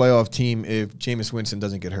not a playoff team if Jameis Winston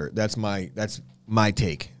doesn't get hurt. That's my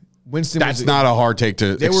take. Winston. That's not a hard take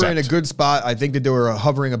to They accept. were in a good spot. I think that they were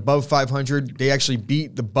hovering above 500. They actually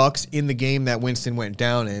beat the Bucs in the game that Winston went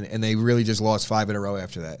down in, and they really just lost 5 in a row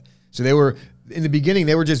after that. So they were, in the beginning,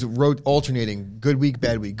 they were just alternating good week,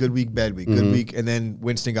 bad week, good week, bad week, good week, and then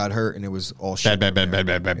Winston got hurt, and it was all shit. Bad.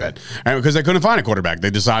 And because they couldn't find a quarterback, they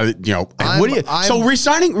decided, so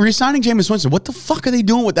resigning Jameis Winston, what the fuck are they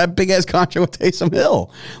doing with that big-ass contract with Taysom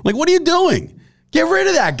Hill? Like, what are you doing? Get rid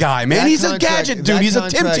of that guy, man. He's a gadget dude. He's a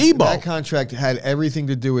Tim Tebow. That contract had everything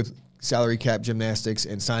to do with salary cap gymnastics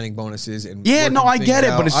and signing bonuses and I get it,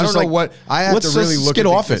 but it's just like, I have to really look at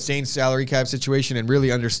the it. Saints salary cap situation and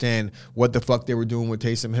really understand what the fuck they were doing with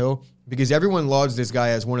Taysom Hill, because everyone lauds this guy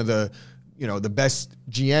as one of the the best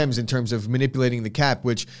GMs in terms of manipulating the cap,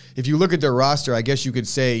 which if you look at their roster, I guess you could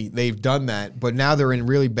say they've done that, but now they're in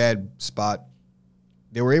really bad spot.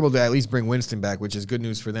 They were able to at least bring Winston back, which is good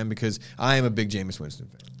news for them because I am a big Jameis Winston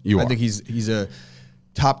fan. I think he's a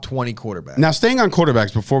top 20 quarterback. Now, staying on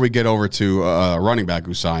quarterbacks before we get over to running back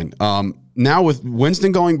who signed. Now with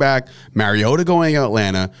Winston going back, Mariota going to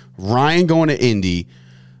Atlanta, Ryan going to Indy.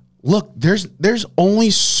 Look, there's only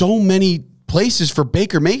so many places for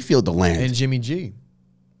Baker Mayfield to land. And Jimmy G.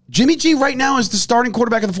 Jimmy G right now is the starting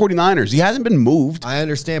quarterback of the 49ers. He hasn't been moved. I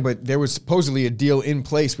understand, but there was supposedly a deal in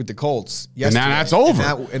place with the Colts yesterday. And now that's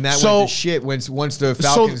over. And that went to shit once the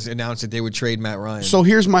Falcons announced that they would trade Matt Ryan. So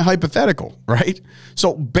here's my hypothetical, right?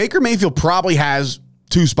 So Baker Mayfield probably has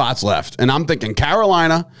 2 spots left. And I'm thinking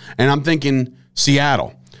Carolina and I'm thinking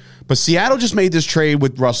Seattle. But Seattle just made this trade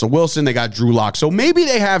with Russell Wilson. They got Drew Lock. So maybe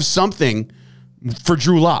they have something for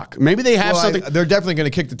Drew Lock. Maybe they have something. They're definitely going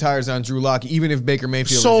to kick the tires on Drew Lock, even if Baker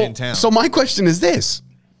Mayfield is in town. So my question is this.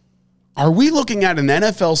 Are we looking at an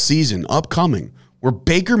NFL season upcoming where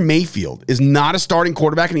Baker Mayfield is not a starting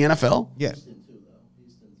quarterback in the NFL? Yeah.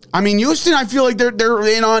 I mean, Houston, I feel like they're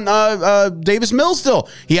in on Davis Mills still.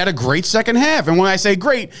 He had a great second half. And when I say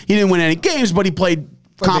great, he didn't win any games, but he played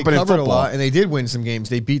competent football. A lot, and they did win some games.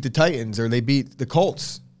 They beat the Titans or they beat the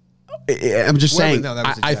Colts. I'm just saying.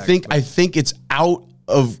 I think it's out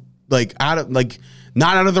of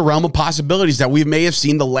not out of the realm of possibilities that we may have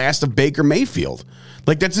seen the last of Baker Mayfield.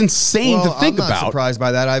 Like, that's insane to think I'm not about. surprised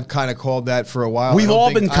by that. I've kind of called that for a while. We've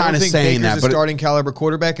all been kind of saying Baker's that, a starting caliber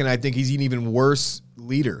quarterback, and I think he's an even worse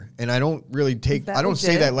leader. And I don't really say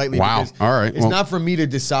that lightly. Wow. Because all right. It's not for me to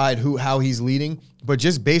decide how he's leading, but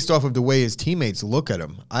just based off of the way his teammates look at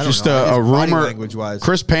him. I don't just know. a rumor. Language wise,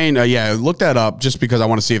 Chris Payne, look that up just because I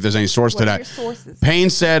want to see if there's any source to What are that. your sources? Payne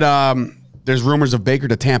said there's rumors of Baker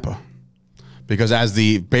to Tampa. Because as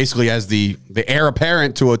the heir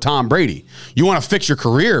apparent to a Tom Brady, you want to fix your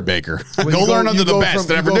career, Baker. Go learn under the best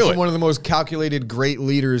that ever do it. One of the most calculated, great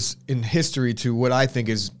leaders in history to what I think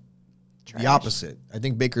is the opposite. I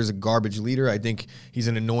think Baker's a garbage leader. I think he's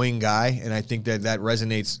an annoying guy, and I think that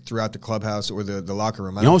resonates throughout the clubhouse or the locker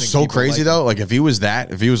room. You know what's so crazy though? Like if he was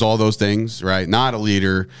all those things, right? Not a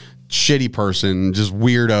leader, shitty person, just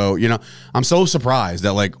weirdo. You know, I'm so surprised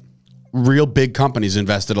that like real big companies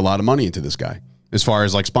invested a lot of money into this guy as far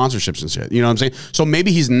as like sponsorships and shit. You know what I'm saying? So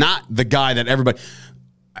maybe he's not the guy that everybody.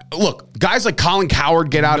 Look, guys like Colin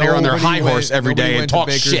Coward get out here on their high horse every day and talk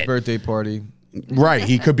Baker's shit. Birthday party. Right.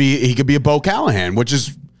 He could be a Bo Callahan, which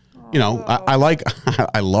is, you know, I like,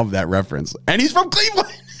 I love that reference. And he's from Cleveland.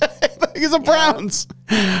 He's a Browns.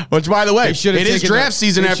 Which, by the way, it is draft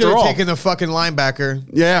season after all. Taking the fucking linebacker.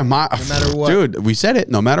 Yeah, no matter what, dude. We said it.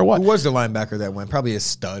 No matter what. Who was the linebacker that went? Probably a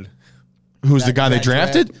stud. Who's the guy they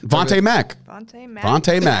drafted? Vontae Mack.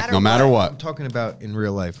 Vontae Mack. No matter what. I'm talking about in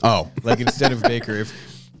real life. Oh, like instead of Baker,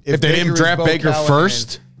 if they didn't draft Baker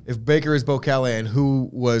first. If Baker is Bo Callahan, who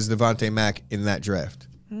was the Vontae Mack in that draft?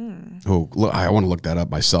 Oh, look, I want to look that up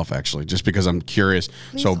myself actually, just because I'm curious.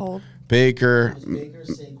 Please so hold. Baker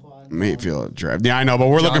Saquon, Mayfield draft. Yeah, I know, but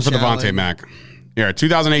we're looking for the Vontae Mack. Yeah,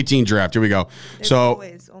 2018 draft. Here we go. There's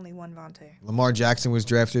always only one Vontae. Lamar Jackson was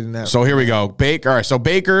drafted in that. So here we go. Baker. All right. So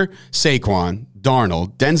Baker, Saquon,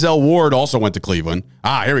 Darnold, Denzel Ward also went to Cleveland.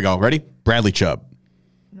 Here we go. Ready? Bradley Chubb.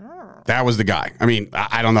 That was the guy. I mean,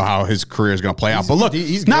 I don't know how his career is going to play out, but look,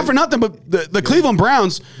 he's not good. for nothing, but the Cleveland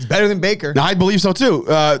Browns. He's better than Baker. I believe so too.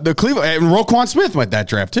 The Cleveland and Roquan Smith went that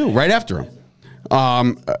draft too, right after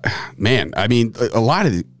him. Man, I mean, a lot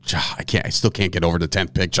of I still can't get over the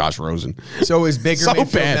 10th pick, Josh Rosen. So is Baker So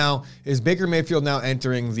Mayfield bad. now? Is Baker Mayfield now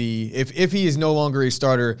entering the? If he is no longer a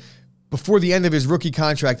starter before the end of his rookie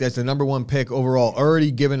contract as the number one pick overall, already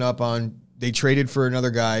given up on. They traded for another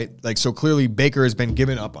guy. Like, so clearly Baker has been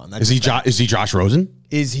given up on. That's Is he Josh Rosen?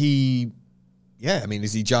 Is he? Yeah, I mean,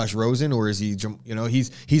 is he Josh Rosen or is he? You know,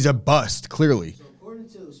 he's a bust clearly. So according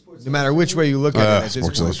to Sports No matter which way you look at it, at this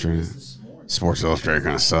Sports point. Illustrated. this morning, Sports Illustrated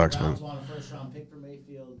kind of sucks, Browns man. want a first-round pick for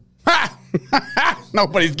Mayfield.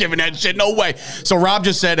 Nobody's giving that shit. No way. So Rob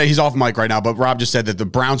just said he's off mic right now, but Rob just said that the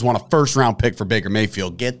Browns want a first-round pick for Baker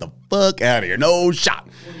Mayfield. Get the fuck out of here. No shot.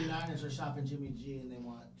 49ers are shopping Jimmy G and they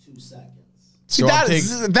want 2 seconds. See, So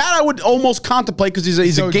that I would almost contemplate because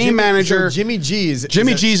he's a game manager. So Jimmy G's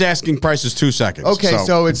G's asking price is 2 seconds. Okay,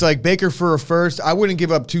 so it's like Baker for a first. I wouldn't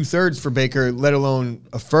give up 2/3 for Baker, let alone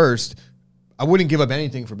a first. I wouldn't give up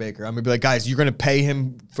anything for Baker. I'm gonna be like, guys, you're gonna pay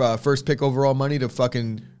him first pick overall money to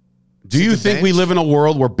fucking. do you the think we bench? live in a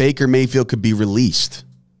world where Baker Mayfield could be released?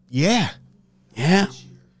 Yeah. Yeah.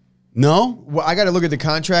 No. Well, I got to look at the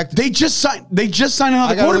contract. They just signed another I gotta look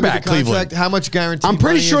at quarterback. the Cleveland. contract. How much guarantee? I'm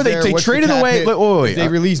pretty money sure is they there? What's the traded cap away- hit? wait. If they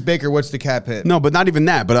release Baker, what's the cap hit? No, but not even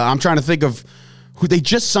that. But I'm trying to think of who they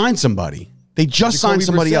just signed somebody. They just signed Jacoby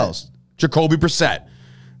somebody Brissett. else. Jacoby Brissett.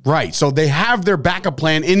 Right. So they have their backup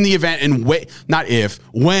plan in the event and when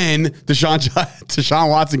Deshaun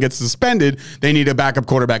Watson gets suspended, they need a backup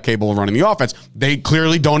quarterback capable of running the offense. They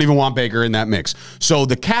clearly don't even want Baker in that mix. So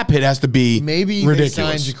the cap hit has to be Maybe ridiculous. they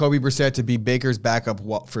signed Jacoby Brissett to be Baker's backup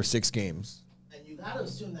for 6 games. And you got to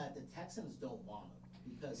assume that the Texans don't want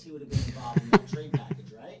him because he would have been involved in that trade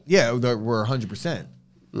package, right? Yeah, we're 100%.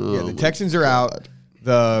 Yeah, the Texans are out.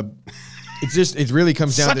 It really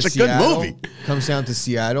comes down to Such a good Seattle. movie. Comes down to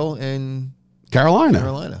Seattle and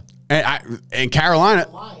Carolina. And Carolina.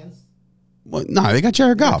 Lions. Well, no, they got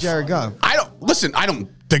Jared Goff. Jared Goff. I don't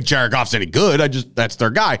think Jared Goff's any good. That's their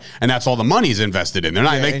guy, and that's all the money's invested in. They're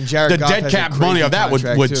not and Jared the Goff dead has a cap crazy money of that would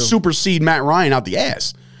contract, too. supersede Matt Ryan out the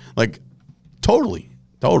ass. Like totally.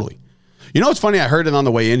 You know what's funny? I heard it on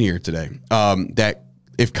the way in here today. That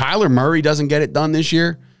if Kyler Murray doesn't get it done this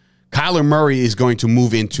year, Kyler Murray is going to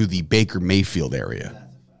move into the Baker Mayfield area.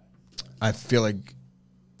 I feel like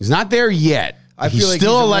He's not there yet. He's like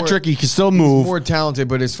still he's electric. He can still he's move. more talented,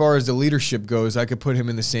 but as far as the leadership goes, I could put him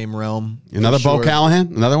in the same realm. Another for Bo sure. Callahan?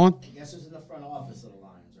 Another one? Guess who's in the front office of the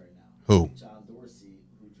Lions right now? Who? John Dorsey,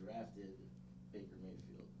 who drafted Baker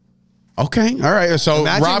Mayfield. Okay, all right. So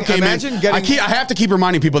Imagine- Rob came imagine in. getting- I have to keep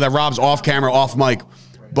reminding people that Rob's off camera, off mic.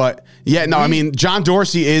 But yeah, no, I mean, John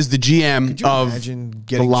Dorsey is the GM of Imagine the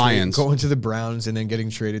getting Lions. going to the Browns and then getting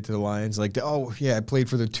traded to the Lions. Like, oh yeah, I played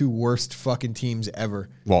for the 2 worst fucking teams ever.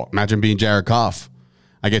 Well, imagine being Jared Goff.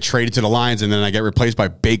 I get traded to the Lions and then I get replaced by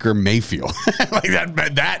Baker Mayfield. Like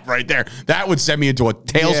that right there. That would send me into a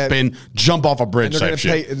tailspin, jump off a bridge type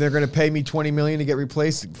shit. They're going to pay me $20 million to get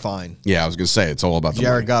replaced. Fine. Yeah, I was going to say it's all about the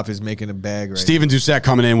Jared money. Goff is making a bag right Steven Doucette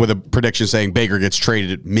coming in with a prediction saying Baker gets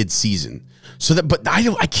traded at mid-season. So that, but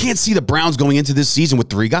I can't see the Browns going into this season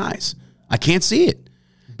with 3 guys. I can't see it.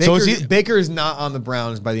 Baker is not on the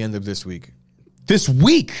Browns by the end of this week. This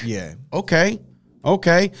week? Yeah. Okay.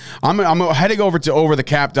 I'm heading over to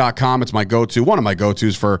overthecap.com. It's my go-to, one of my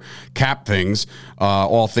go-tos for cap things,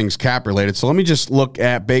 all things cap related. So let me just look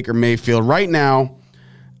at Baker Mayfield. Right now,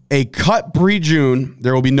 a cut pre-June,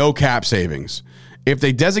 there will be no cap savings. If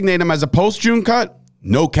they designate him as a post-June cut,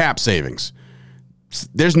 no cap savings.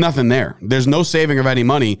 There's nothing there. There's no saving of any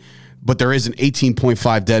money, but there is an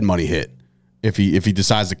 18.5 dead money hit if he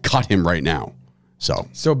decides to cut him right now.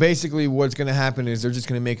 So basically what's going to happen is they're just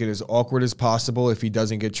going to make it as awkward as possible if he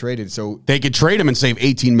doesn't get traded. So they could trade him and save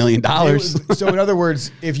 $18 million. So in other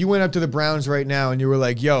words, if you went up to the Browns right now and you were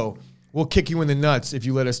like, yo, we'll kick you in the nuts if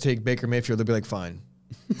you let us take Baker Mayfield, they'll be like, fine.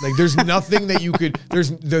 Like there's nothing that you could,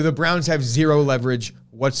 the Browns have 0 leverage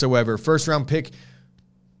whatsoever. First round pick.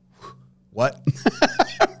 What?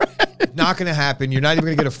 Not going to happen. You're not even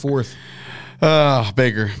going to get a 4th.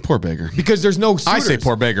 Baker. Poor Baker. Because there's no suitors. I say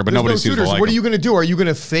poor Baker, but nobody seems to like What are him. you going to do? Are you going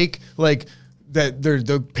to fake like that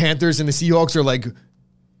the Panthers and the Seahawks are like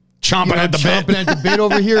chomping at the bit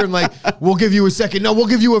over here and like, we'll give you a second. No, we'll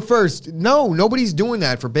give you a first. No, nobody's doing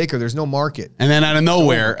that for Baker. There's no market. And then out of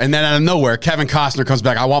nowhere, Kevin Costner comes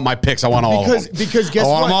back. I want my picks. I want all of them. Because guess I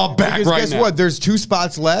want what? them all back because right guess now. what? There's 2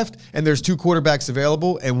 spots left and there's 2 quarterbacks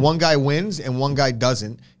available and one guy wins and one guy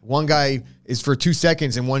doesn't. One guy is for 2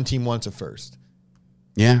 seconds and one team wants a first.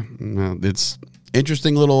 Yeah, it's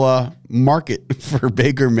interesting little market for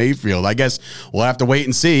Baker Mayfield. I guess we'll have to wait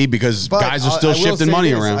and see because guys are still shifting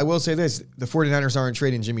money around. I will say this. The 49ers aren't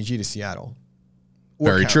trading Jimmy G to Seattle.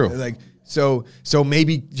 Very true. Like so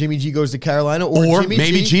maybe Jimmy G goes to Carolina or Jimmy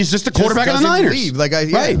maybe G's just the quarterback of the doesn't Niners. leave. Like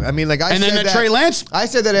Right. I mean, like I And said then that Trey Lance I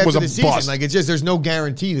said that after was a the season. bust. Like it's just there's no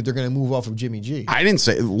guarantee that they're going to move off of Jimmy G. I didn't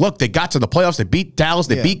say. Look, they got to the playoffs. They beat Dallas.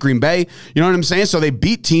 They Yeah. beat Green Bay. You know what I'm saying? So they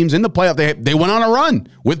beat teams in the playoff. They went on a run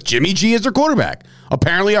with Jimmy G as their quarterback.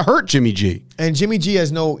 Apparently, a hurt Jimmy G. And Jimmy G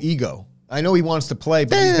has no ego. I know he wants to play,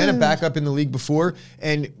 but he's been a backup in the league before.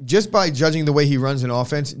 And just by judging the way he runs an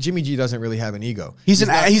offense, Jimmy G doesn't really have an ego. He's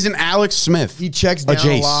an Alex Smith. He checks down a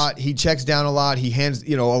Jace. lot. He checks down a lot. He hands,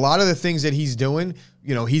 a lot of the things that he's doing,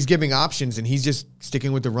 he's giving options and he's just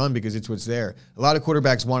sticking with the run because it's what's there. A lot of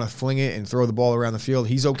quarterbacks want to fling it and throw the ball around the field.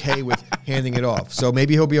 He's okay with handing it off. So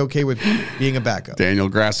maybe he'll be okay with being a backup. Daniel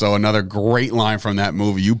Grasso, another great line from that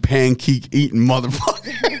movie. You pancake eating motherfucker.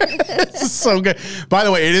 This is so good. By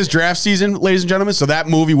the way, it is draft season, ladies and gentlemen. So that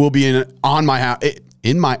movie will be in my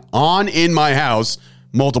house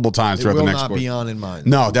multiple times It throughout will the next not quarter. be on in mine.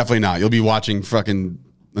 No, definitely not. You'll be watching fucking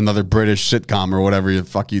another British sitcom or whatever the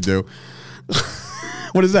fuck you do.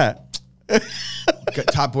 What is that?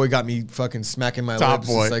 Top Boy got me fucking smacking my Top lips.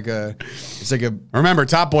 Boy. It's like a. Remember,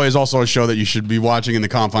 Top Boy is also a show that you should be watching in the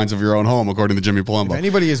confines of your own home, according to Jimmy If Palumbo.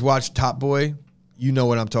 anybody has watched Top Boy, you know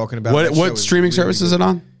what I'm talking about. That show What is streaming really service is good. it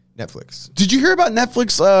on? Netflix. Did you hear about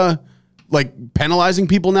Netflix penalizing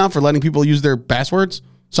people now for letting people use their passwords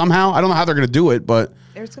somehow? I don't know how they're going to do it, but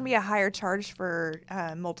There's going to be a higher charge for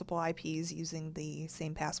multiple IPs using the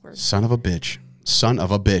same password. son of a bitch.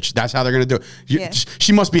 That's how they're going to do it. Yeah.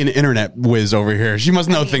 She must be an internet whiz over here. She must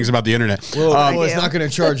know things about the internet. Well, it's Yeah. not going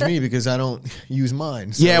to charge me because I don't use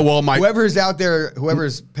mine. So Yeah, well, whoever's out there,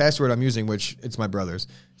 whoever's password I'm using, which it's my brother's.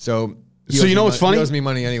 So he So owes you know me what's funny? He owes me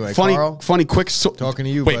money anyway. Funny, Carl, quick. Talking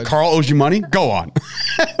to you, Wait, bud. Carl owes you money? Go on.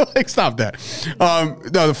 Stop that.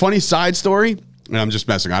 No, the funny side story. And I'm just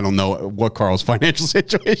messing. I don't know what Carl's financial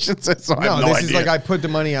situation is, so I have no this idea. is like I put the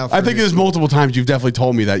money out. For I think his- there's multiple times you've definitely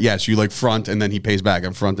told me that. Yes, you like front and then he pays back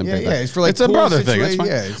and front and Yeah, pay yeah, back. it's for, like, it's a pool brother thing. That's situation. fine.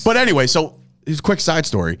 Yeah, it's- But anyway, so here's a quick side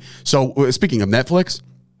story. So speaking of Netflix,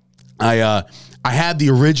 I had the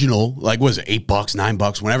original, like, what was it, $8,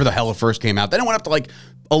 $9, whenever the hell it first came out. Then it went up to like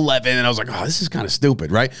 11, and I was like, oh, this is kind of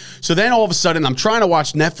stupid, right? So then all of a sudden, I'm trying to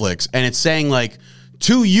watch Netflix, and it's saying like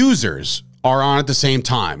 2 users are on at the same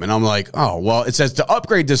time, and I'm like, oh, well, it says to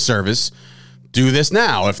upgrade this service, do this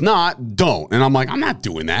now. If not, don't. And I'm like, I'm not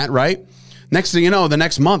doing that, right? Next thing you know, the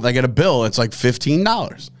next month I get a bill. It's like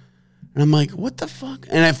 $15. And I'm like, what the fuck?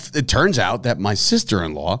 And if it turns out that my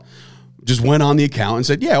sister-in-law just went on the account and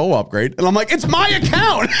said, yeah, we'll upgrade. And I'm like, it's my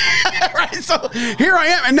account. Right? So here I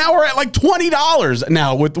am. And now we're at like $20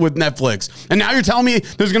 now with Netflix. And now you're telling me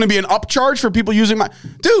there's going to be an upcharge for people using my...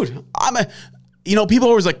 Dude, people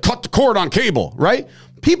always like, cut the cord on cable, right?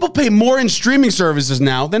 People pay more in streaming services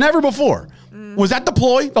now than ever before. Was that the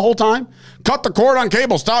ploy the whole time? Cut the cord on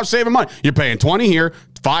cable. Stop saving money. You're paying 20 here,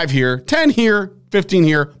 5 here, 10 here, 15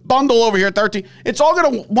 here, bundle over here, 13. It's all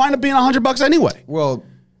going to wind up being $100 anyway. Well,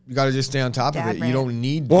 you got to just stay on top of it. Rant. You don't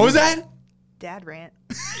need... What was that? Dad rant.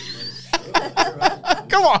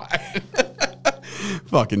 Come on.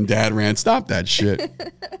 Fucking dad rant. Stop that shit.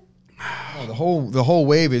 No, the whole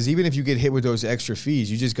wave is, even if you get hit with those extra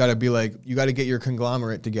fees, you just got to be like, you got to get your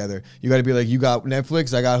conglomerate together. You got to be like, you got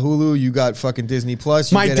Netflix, I got Hulu, you got fucking Disney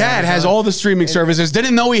Plus. My dad has all the streaming services.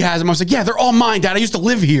 Didn't know he has them. I was like, yeah, they're all mine, Dad. I used to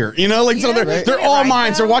live here. So they're all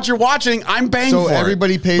mine. So what you're watching, I'm paying for. So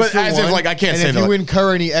everybody pays but for as one. if like I can't say and that. if you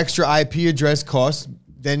incur any extra IP address costs,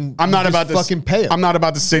 then I'm not about to fucking pay it. I'm not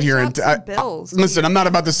about to sit here and bills. listen. I'm not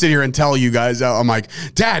about to sit here and tell you guys. I'm like,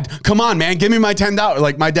 Dad, come on, man, give me my $10.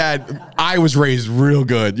 Like my dad, I was raised real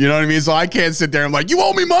good. You know what I mean? So I can't sit there and like, you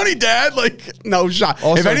owe me money, Dad. Like no shot.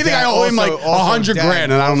 Also, if anything, Dad, I owe him like $100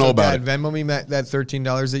 grand, and I don't know about it. Venmo me that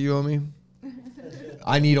 $13 that you owe me.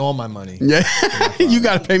 I need all my money. Yeah, you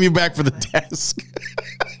got to pay me back for the desk.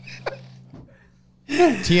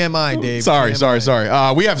 TMI, Dave. Sorry.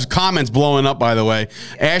 TMI. We have comments blowing up. By the way,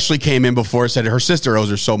 Ashley came in before, said her sister owes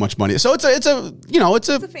her so much money. So it's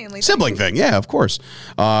a family sibling thing. Yeah, of course.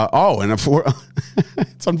 And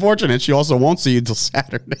it's unfortunate she also won't see you until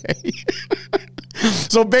Saturday.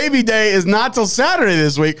 So baby day is not till Saturday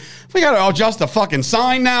this week. We got to adjust the fucking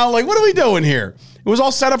sign now. Like, what are we doing here? It was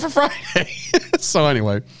all set up for Friday. So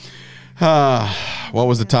anyway. What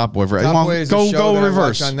was the Top Boy? Top Boy is a show go that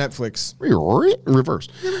reverse I watch on Netflix. Reverse.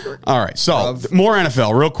 All right. So more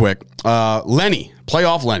NFL real quick.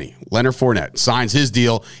 Playoff Lenny, Leonard Fournette signs his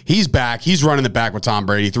deal. He's back. He's running the back with Tom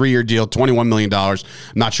Brady. 3-year deal, $21 million.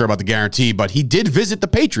 Not sure about the guarantee, but he did visit the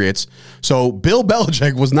Patriots. So Bill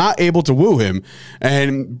Belichick was not able to woo him.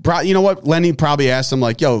 And you know what? Lenny probably asked him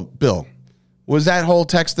like, yo, Bill, was that whole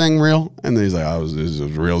text thing real? And then he's like, it was as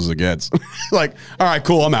real as it gets. Like, all right,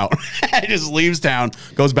 cool, I'm out. He just leaves town,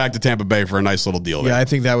 goes back to Tampa Bay for a nice little deal there. Yeah, I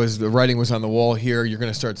think that was, the writing was on the wall here. You're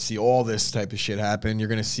going to start to see all this type of shit happen. You're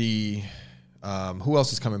going to see, who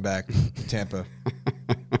else is coming back to Tampa?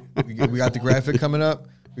 we got the graphic coming up.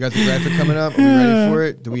 Are we ready for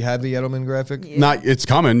it? Do we have the Edelman graphic? Yeah. It's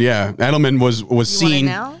coming, yeah. Edelman was seen. Want it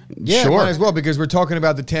now? Yeah, sure. might as well, because we're talking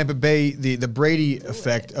about the Tampa Bay, the Brady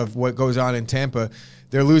effect of what goes on in Tampa.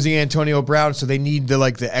 They're losing Antonio Brown, so they need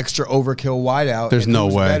the extra overkill wideout. There's no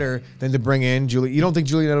way. Better than to bring in Julian. You don't think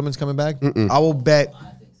Julian Edelman's coming back? I will bet.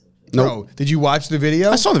 Nope. Bro, did you watch the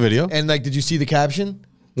video? I saw the video. And did you see the caption?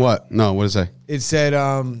 What? No, what does it say?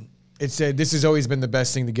 It said this has always been the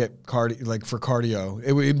best thing to get for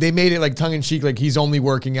cardio. They made it tongue in cheek, like he's only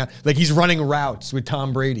working out, like he's running routes with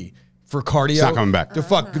Tom Brady for cardio. He's not coming back. The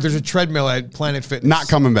fuck? There's a treadmill at Planet Fitness. Not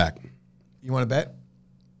coming back. You want to bet?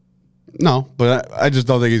 No, but I just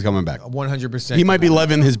don't think he's coming back. 100%. He might be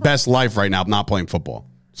living his best life right now, not playing football.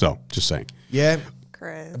 So, just saying. Yeah.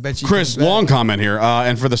 Chris. I bet you. Chris, long comment here.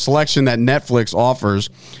 And for the selection that Netflix offers,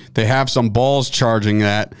 they have some balls charging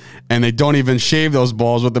that, and they don't even shave those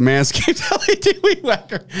balls with the Manscaped LED weed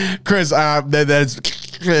whacker. Chris,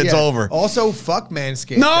 it's over. Also, fuck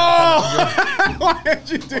Manscaped. No! Why did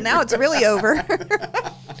you do Now it's really over. Do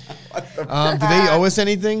they owe us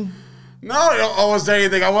anything? No, they don't owe us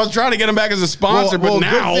anything. I was trying to get them back as a sponsor, but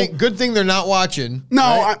now. Good thing they're not watching. No.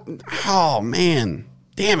 Right? Oh, man.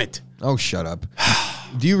 Damn it. Oh, shut up.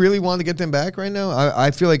 Do you really want to get them back right now?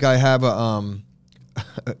 I feel like I have a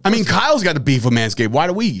I mean, Kyle's got a beef with Manscaped. Why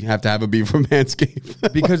do we have to have a beef with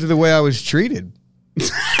Manscaped? because of the way I was treated.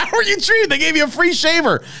 How were you treated? They gave you a free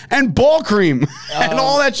shaver and ball cream and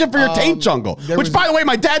all that shit for your taint jungle. Which, by the way,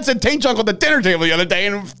 my dad said taint jungle at the dinner table the other day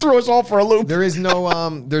and threw us all for a loop. There is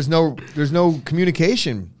no there's no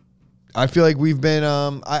communication. I feel like we've been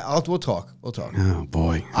we'll talk. Oh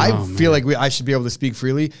boy. I feel like I should be able to speak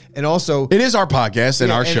freely, and also it is our podcast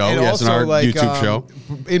and our show, and also, our YouTube show.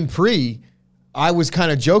 In I was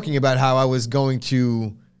kind of joking about how I was going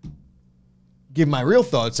to give my real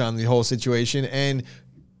thoughts on the whole situation, and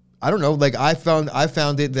I don't know. I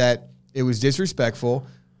found it that it was disrespectful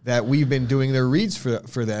that we've been doing their reads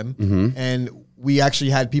for them, and we actually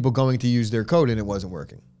had people going to use their code and it wasn't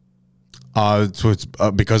working. So it's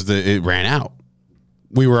because it ran out.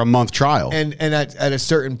 we were a month trial. And at a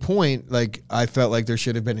certain point, like I felt like there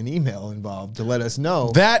should have been an email involved to let us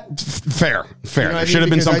know. Fair. You know what I There mean? should have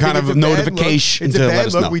been Because some I kind think of it's a bad notification look. It's to a let bad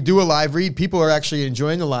us look. know. We do a live read. People are actually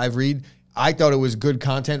enjoying the live read. I thought it was good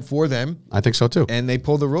content for them, I think so too. and they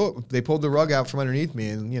pulled the rug out from underneath me,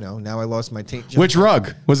 and now I lost my taint. Which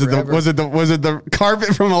rug was it? Forever. Was it the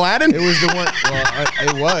carpet from Aladdin? It was the one.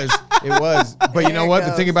 Well, it was. But you know There it what?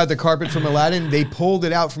 The goes. thing about the carpet from Aladdin, they pulled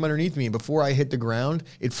it out from underneath me, and before I hit the ground,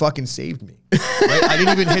 it fucking saved me. Right? I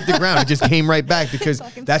didn't even hit the ground; it just came right back because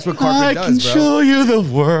that's what I carpet can does, bro. show you the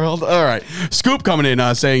world. All right, Scoop coming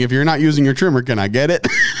in saying, if you're not using your trimmer, can I get it?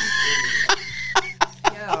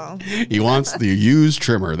 Yo. He wants the used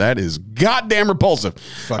trimmer. That is goddamn repulsive.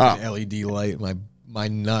 Fucking LED light, my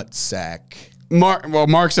nut sack.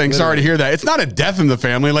 Mark's saying, sorry to hear that. It's not a death in the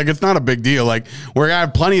family. Like, it's not a big deal. Like, we're going to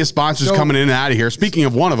have plenty of sponsors So- coming in and out of here. Speaking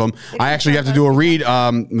of one of them, I actually have to do a read.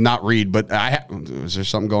 Not read, but is there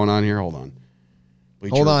something going on here? Hold on.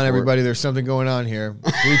 Bleacher Hold on, Report. everybody. There's something going on here.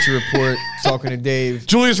 Bleacher Report, talking to Dave.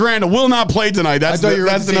 Julius Randle will not play tonight. I That's thought you were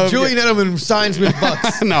going to the say Julian Edelman signs with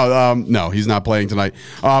Bucks. No, he's not playing tonight.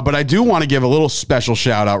 But I do want to give a little special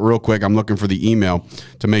shout out real quick. I'm looking for the email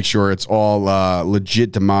to make sure it's all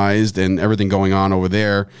legitimized and everything going on over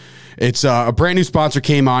there. It's a brand new sponsor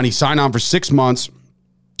came on. He signed on for 6 months.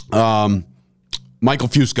 Michael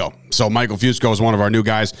Fusco. So Michael Fusco is one of our new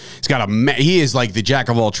guys. He is like the jack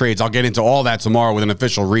of all trades. I'll get into all that tomorrow with an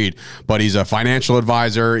official read, but he's a financial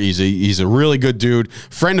advisor. He's a really good dude.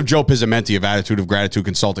 Friend of Joe Pizzamenti of Attitude of Gratitude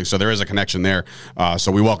Consulting. So there is a connection there.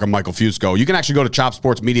 So we welcome Michael Fusco. You can actually go to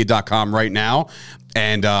chopsportsmedia.com right now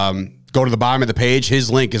and go to the bottom of the page.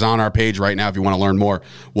 His link is on our page right now if you want to learn more.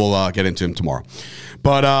 We'll get into him tomorrow.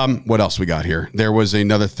 But what else we got here? There was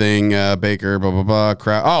another thing, Baker, blah, blah,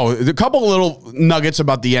 blah. A couple of little nuggets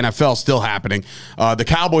about the NFL still happening. The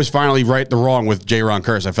Cowboys finally right the wrong with J-Ron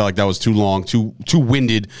Curse. I felt like that was too long, too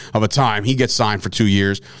winded of a time. He gets signed for 2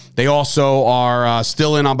 years. They also are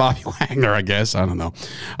still in on Bobby Wagner, I guess. I don't know.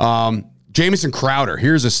 Jamison Crowder.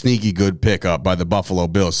 Here's a sneaky good pickup by the Buffalo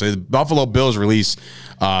Bills. So the Buffalo Bills release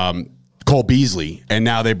Cole Beasley, and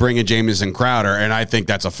now they bring in Jamison Crowder, and I think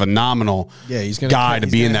that's a phenomenal guy to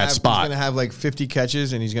be in that spot. He's going to have like 50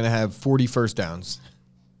 catches, and he's going to have 40 first downs.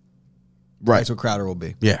 Right. That's what Crowder will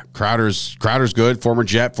be. Yeah, Crowder's good, former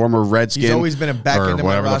Jet, former Redskin. He's always been a back end of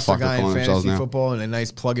my roster guy in fantasy now. football and a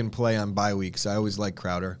nice plug and play on bye weeks. I always like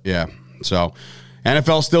Crowder. Yeah, so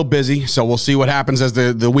NFL's still busy, so we'll see what happens as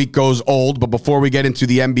the week goes old. But before we get into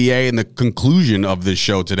the NBA and the conclusion of this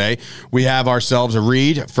show today, we have ourselves a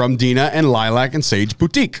read from Dina and Lilac and Sage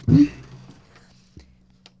Boutique.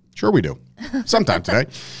 Sure we do. Sometime today.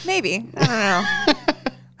 Maybe. I don't know.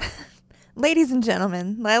 Ladies and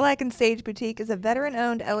gentlemen, Lilac and Sage Boutique is a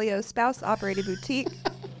veteran-owned LEO spouse-operated boutique.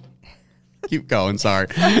 Keep going, sorry.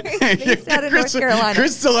 Based out of North Carolina.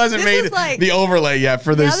 Chris still hasn't This made is like- the overlay yet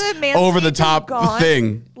for this Now that Manscaped over-the-top is gone,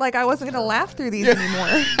 thing. Like I wasn't going to laugh through these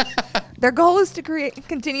anymore. Their goal is to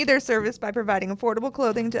continue their service by providing affordable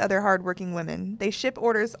clothing to other hardworking women. They ship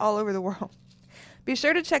orders all over the world. Be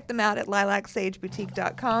sure to check them out at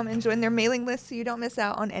lilacsageboutique.com and join their mailing list so you don't miss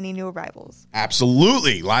out on any new arrivals.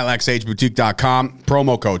 Absolutely. LilacSageBoutique.com.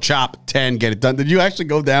 Promo code CHOP10. Get it done. Did you actually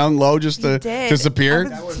go down low just to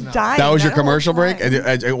disappear? I was dying That was your that whole commercial break?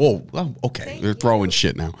 time. Oh, okay. Thank They're you. throwing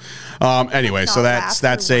shit now. Anyway, so Not that's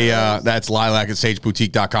afterwards. that's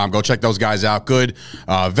LilacSageBoutique.com. Go check those guys out. Good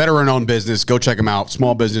veteran-owned business. Go check them out.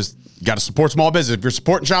 Small business. You got to support small business. If you're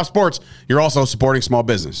supporting Shop Sports, you're also supporting small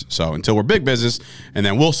business. So until we're big business, and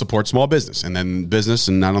then we'll support small business, and then business,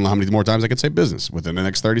 and I don't know how many more times I can say business within the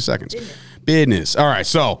next 30 seconds. Business. All right.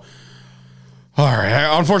 So, all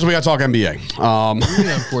right. Unfortunately, we got to talk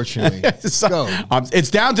NBA. Unfortunately. So, Go. it's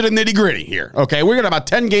down to the nitty gritty here. Okay, we got about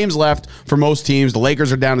 10 games left for most teams. The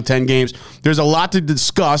Lakers are down to 10 games. There's a lot to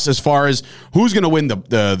discuss as far as who's going to win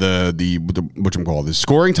the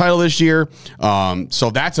scoring title this year. So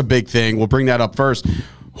that's a big thing. We'll bring that up first.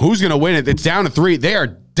 Who's going to win it? It's down to 3. They are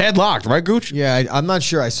deadlocked, right, Gooch? Yeah, I'm not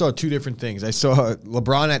sure. I saw two different things. I saw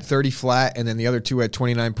LeBron at 30 flat and then the other two at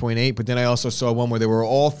 29.8. But then I also saw one where they were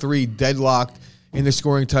all three deadlocked in the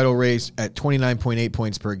scoring title race at 29.8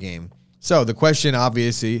 points per game. So the question,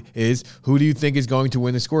 obviously, is who do you think is going to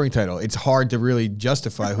win the scoring title? It's hard to really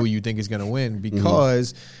justify who you think is going to win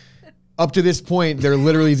because up to this point, they're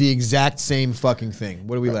literally the exact same fucking thing.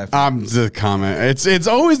 What are we left? The comment. It's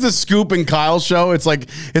always the Scoop and Kyle show. It's like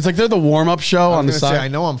they're the warm up show on the side. I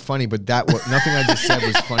know I'm funny, but nothing I just said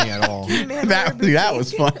was funny at all. That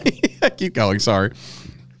was funny. Keep going. Sorry.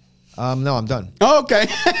 No, I'm done. Okay.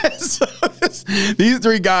 So these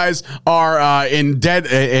three guys are in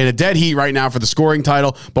a dead heat right now for the scoring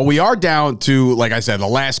title, but we are down to, like I said, the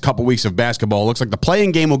last couple weeks of basketball. It looks like the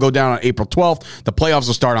play-in game will go down on April 12th. The playoffs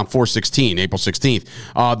will start on April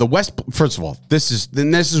 16th. The West, first of all, this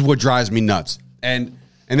is what drives me nuts. And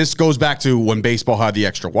this goes back to when baseball had the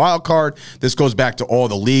extra wild card. This goes back to all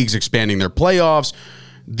the leagues expanding their playoffs.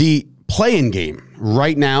 The play-in game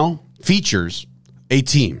right now features a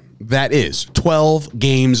team that is 12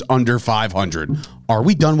 games under 500. Are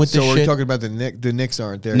we done with this So we're shit? talking about the Knicks. The Knicks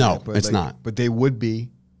aren't there. No, yet, but it's not. But they would be.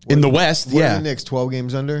 In the West, What yeah. are the Knicks 12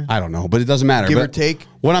 games under? I don't know, but it doesn't matter. Give or But take?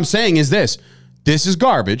 What I'm saying is this. This is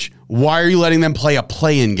garbage. Why are you letting them play a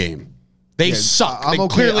play-in game? They suck. I'm They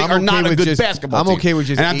okay- clearly I'm are okay not a with good just- basketball I'm team. okay with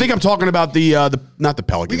just And I think 8. I'm talking about not the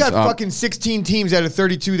Pelicans. We got fucking 16 teams out of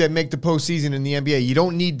 32 that make the postseason in the NBA. You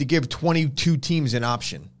don't need to give 22 teams an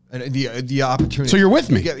option, the opportunity. So you're with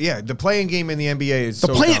me? Yeah, the playing game in the NBA is The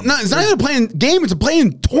so play, dumb. no, it's not even a playing game. It's a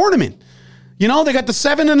playing tournament. You know, they got the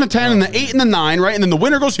 7 and the 10 and the 8 and the 9, right? And then the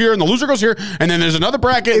winner goes here and the loser goes here. And then there's another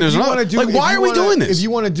bracket. And there's another. Why are we doing this? If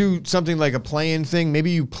you want to do something like a play-in thing,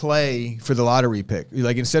 maybe you play for the lottery pick.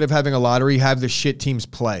 Like instead of having a lottery, have the shit teams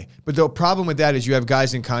play. But the problem with that is you have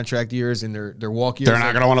guys in contract years and their walk years. They're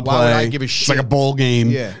not going to want to play. Why would I give a shit? It's like a bowl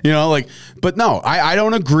game. Yeah. You know, but no, I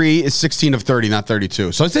don't agree. It's 16 of 30, not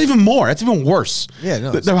 32. So it's even more. That's even worse. Yeah,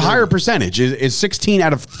 no, The it's higher 30. percentage is 16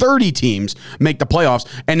 out of 30 teams make the playoffs.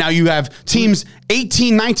 And now you have teams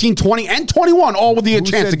 18, 19, 20, and 21 all with the Who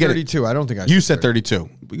chance said to get 32? it. I don't think I You said said 32.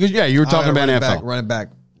 Because, yeah, you were talking about NFL. Run it back.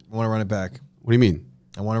 I want to run it back. What do you mean?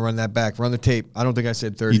 I want to run that back. Run the tape. I don't think I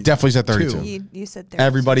said 30. You definitely said 32. You said 30.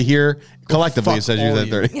 Everybody here collectively fuck says you all said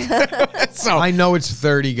you. 30. So I know it's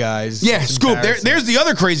 30, guys. yeah, It's Scoop. embarrassing. There's the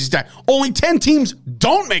other crazy stat. Only 10 teams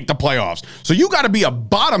don't make the playoffs. So you got to be a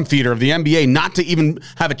bottom feeder of the NBA not to even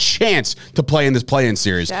have a chance to play in this play-in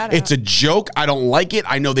series. Shout It's out. a joke. I don't like it.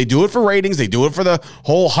 I know they do it for ratings. They do it for the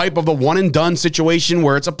whole hype of the one and done situation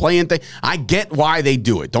where it's a play-in thing. I get why they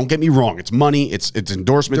do it. Don't get me wrong. It's money. It's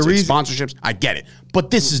endorsements. The It's reason- sponsorships. I get it. But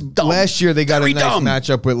this is dumb. Last year they got Very a nice dumb.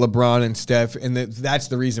 matchup with LeBron and Steph, and that's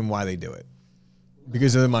the reason why they do it.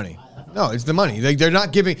 Because of the money. No, it's the money. They're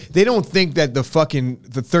not giving. They don't think that the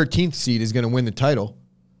 13th seed is going to win the title.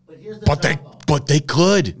 But here's the But they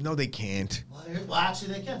could. No, they can't. Well,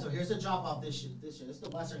 actually, they can. So here's the drop off this year. This is the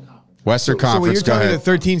Western Conference. Western So what Conference. you're Go telling me ahead.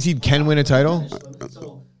 the 13th seed can win a title?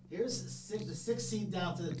 So here's the 6th seed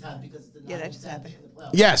down to the 10th because it's the 9th Yeah, that and just 10th happened. in the playoffs.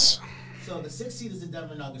 Yes. So the 6th seed is the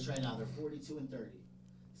Denver Nuggets right now. They're 42 and 30.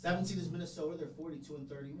 7th seed is Minnesota. They're 42 and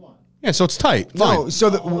 31. Yeah, so it's tight. Fine. No. So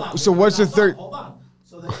Hold on, so what's the third? Hold on.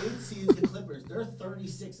 So the 8th seed is the Clippers. They're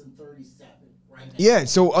 36 and 37 right now. Yeah.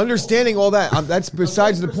 So understanding all that, that's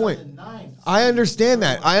besides the point. I understand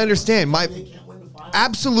that. I understand. They can't win the finals.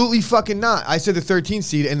 Absolutely fucking not. I said the 13th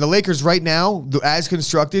seed, and the Lakers right now, as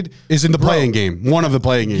constructed, Is in the Bro, playing game. One of the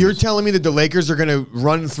playing games. You're telling me that the Lakers are going to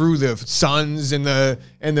run through the Suns and the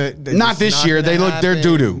Not this year. They're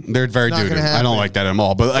doo doo. They're very It's not doo doo. gonna I don't happen. like that at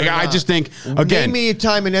all. But like, They're I not. just think again. Name me a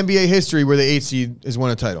time in NBA history where the 8th seed has won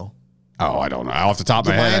a title. Oh, I don't know. Off the top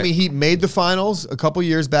The of my head, Miami Heat made the finals a couple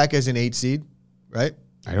years back as an 8 seed, right?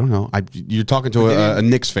 I don't know. You're talking to a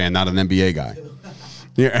Knicks fan, not an NBA guy.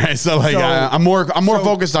 Yeah, so like So- I'm more so-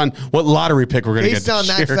 focused on what lottery pick we're gonna get. Based on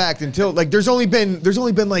this that year. fact, until like there's only been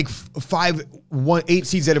like 8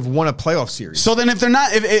 seeds that have won a playoff series. So then, if they're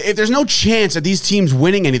not, if there's no chance of these teams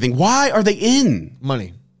winning anything, why are they in?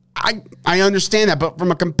 Money. I understand that, but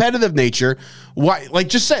from a competitive nature, why? Like,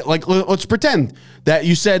 just say, like, let's pretend that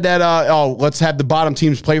you said that. Let's have the bottom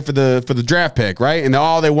teams play for the draft pick, right? And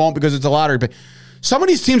they won't because it's a lottery pick. Some of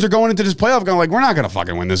these teams are going into this playoff going like, we're not going to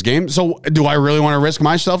fucking win this game. So, do I really want to risk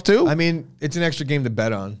myself too? I mean, it's an extra game to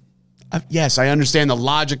bet on. Yes, I understand the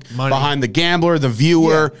logic Money. behind the gambler, the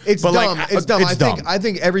viewer. It's but dumb. Like, It's dumb. It's dumb. I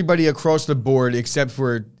think everybody across the board, except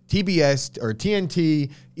for TBS or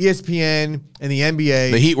TNT, ESPN, and the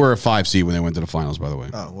NBA. The Heat were a 5 seed when they went to the finals, by the way.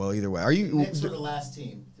 Oh well, either way. Are you? Knicks were the last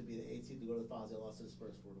team to be the 8th seed to go to the finals. They lost to the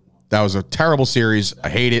Spurs 4-1. That was a terrible series. I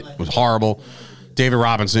hate it. It was horrible. David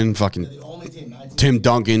Robinson, fucking The only team. 19. Tim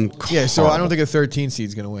Duncan. Yeah. So I horrible. don't think a 13 seed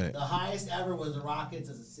is going to win it. The highest ever was the Rockets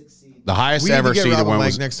as a 6th seed. the highest We need ever to get seed to Robin win Mike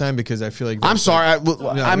was. next time because I feel like I'm sorry.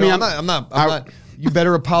 I mean, I'm not. You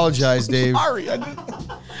better apologize, Dave. sorry. I'm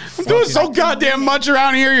doing so goddamn much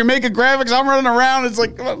around here. You're making graphics. I'm running around. It's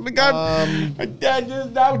like, oh my God.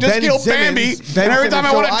 I just killed Bambi. And every time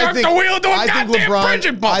I want to jerk the wheel into a goddamn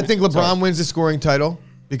bridging button. I think LeBron wins the scoring title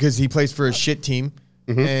because he plays for a shit team.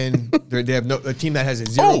 And they have a team that has a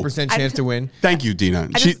 0% chance to win. Thank you, Dina. I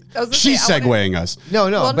was gonna She's say, I segueing us. No,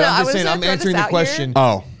 Well, but no, I'm I just was saying, gonna I'm throw this answering the out question.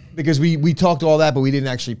 Oh. Because we talked all that, but we didn't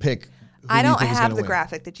actually pick I do you don't think is have gonna the win?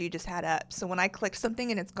 graphic that you just had up. So when I click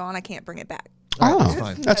something and it's gone, I can't bring it back. All right, Oh, that's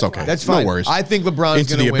fine. that's okay. That's fine. No worries. I think LeBron's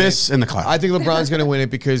Into going the to win abyss it. and the cloud. I think LeBron's going to win it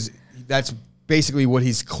because that's basically what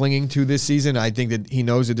he's clinging to this season. I think that he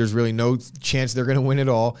knows that there's really no chance they're going to win at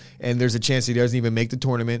all, and there's a chance he doesn't even make the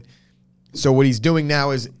tournament. So what he's doing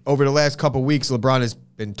now is, over the last couple weeks, LeBron has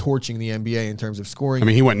been torching the NBA in terms of scoring. I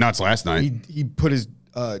mean, he went nuts last night. He put his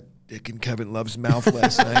dick in Kevin Love's mouth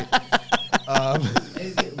last night. And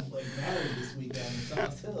he's getting like married this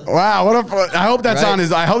weekend. Wow, what a! I hope that's Right? on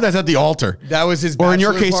his. I hope that's at the altar. That was his Or in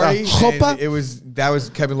your bachelor case, a party, chuppah? and that was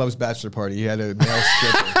Kevin Love's bachelor party. He had a male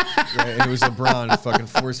stripper, right? And it was LeBron fucking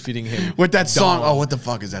force feeding him With that song. Dom. Oh, what the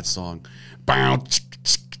fuck is that song? Bow,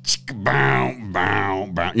 bow, bow,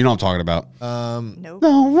 bow. You know what I'm talking about. Nope.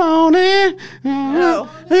 Don't want it. No.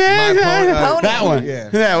 Pony. That one. Yeah.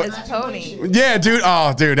 It's Pony. Yeah, dude.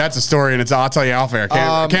 Oh, dude, that's a story, and I'll tell you off air.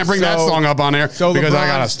 Can't bring that So- song up on air because I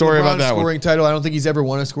got a story about that scoring one. title. I don't think he's ever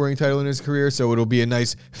won a scoring title in his career, so it'll be a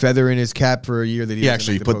nice feather in his cap for a year that He doesn't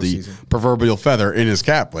actually make put the postseason. proverbial feather in his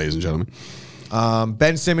cap, ladies and gentlemen.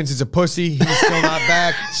 Ben Simmons is a pussy. He's still not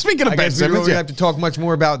back. Speaking of I Ben guess Simmons, we don't yeah. have to talk much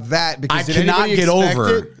more about that I because did cannot anybody get expect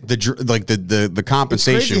over it? the It's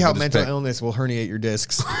compensation. crazy how for this mental pick. illness will herniate your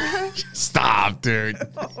discs. Stop, dude.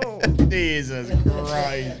 Jesus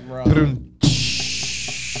Christ, bro.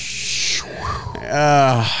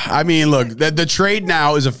 I mean, look, the trade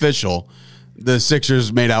now is official. The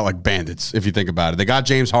Sixers made out like bandits, if you think about it. They got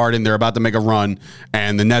James Harden. They're about to make a run,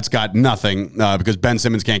 and the Nets got nothing because Ben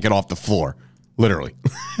Simmons can't get off the floor, literally.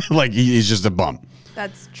 Like, he's just a bum.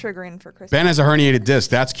 That's triggering for Chris. Ben has a herniated disc.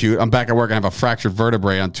 That's cute. I'm back at work. I have a fractured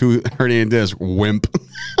vertebrae on 2 herniated discs. Wimp.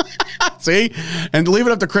 See? And leave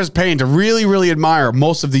it up to Chris Payne to really, really admire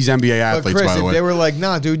most of these NBA But athletes, Chris, by the if way. they were like,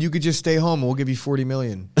 "Nah, dude, you could just stay home. We'll give you $40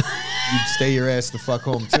 million," you'd stay your ass the fuck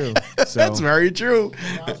home too. So, That's very true.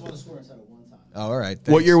 Browns won a scoring title one time. oh, all right. What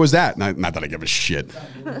thanks. year was that? Not that I give a shit.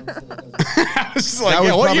 I was just like, That was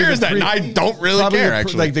yeah, what probably year the is that? And I don't really Probably care,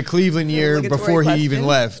 actually. like the Cleveland year Obligatory before he even question.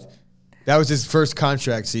 left. That was his first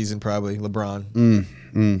contract season, probably. LeBron.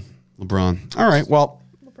 LeBron. All right, well,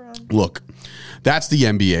 look, that's the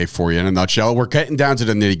NBA for you in a nutshell. We're getting down to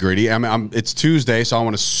the nitty gritty. It's Tuesday, so I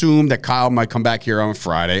want to assume that Kyle might come back here on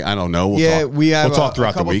Friday. I don't know. We'll talk. We have we'll talk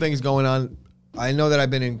throughout a couple the week. things going on. I know that I've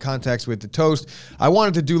been in contacts with the Toast. I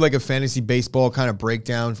wanted to do like a fantasy baseball kind of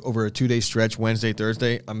breakdown over a 2-day stretch, Wednesday,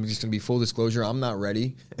 Thursday. I'm just going to be full disclosure. I'm not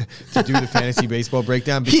ready to do the fantasy baseball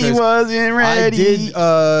breakdown because He wasn't ready. I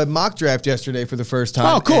did mock draft yesterday for the first time.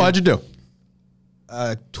 Oh, cool. and, How'd you do?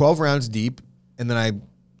 12 rounds deep, and then I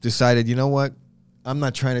decided, you know what? I'm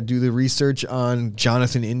not trying to do the research on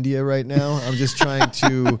Jonathan India right now. I'm just trying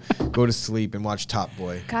to go to sleep and watch Top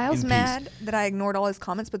Boy. Kyle's in peace. mad that I ignored all his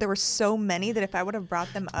comments, but there were so many that if I would have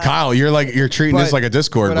brought them up, Kyle, you're treating this like a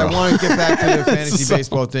Discord, but bro. I want to get back to the fantasy So-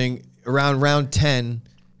 baseball thing. Around round 10,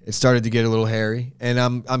 it started to get a little hairy, and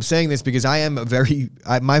I'm saying this because I am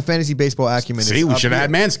my fantasy baseball acumen. See, is we up should have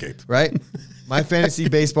here, had Manscaped. right? My fantasy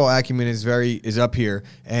baseball acumen is up here,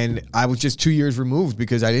 and I was just 2 years removed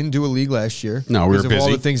because I didn't do a league last year. No, we were because busy. of all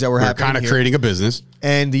the things that were happening. kind of here. creating a business.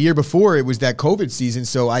 And the year before, it was that COVID season,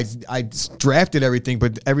 so I drafted everything,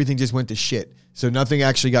 but everything just went to shit. So nothing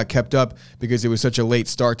actually got kept up because it was such a late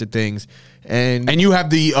start to things. And And you have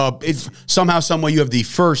the somehow, some way, you have the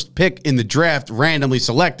first pick in the draft randomly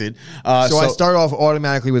selected. so I start off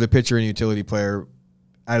automatically with a pitcher and utility player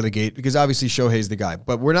out of the gate because obviously Shohei's the guy.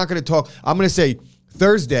 But we're not going to talk. I'm going to say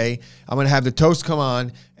Thursday, I'm going to have the Toast come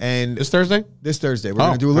on. And this Thursday. This Thursday. We're Oh,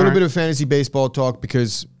 going to do a all little right. bit of fantasy baseball talk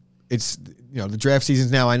because it's, the draft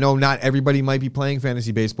season's now. I know not everybody might be playing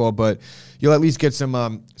fantasy baseball, but you'll at least get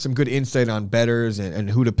some good insight on bettors and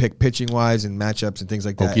who to pick pitching wise and matchups and things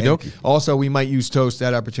like that. Okie dokie. And also, we might use Toast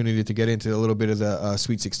that opportunity to get into a little bit of the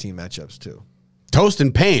Sweet 16 matchups too. Toast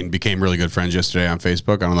and Payne became really good friends yesterday on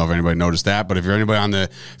Facebook. I don't know if anybody noticed that, but if you're anybody on the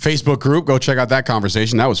Facebook group, go check out that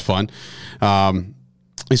conversation. That was fun.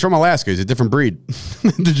 He's from Alaska. He's a different breed.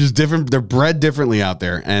 They're just different. They're bred differently out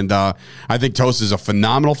there. And I think Toast is a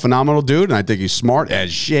phenomenal dude. And I think he's smart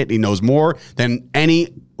as shit. He knows more than any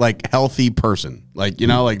healthy person.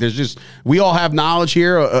 There's just, we all have knowledge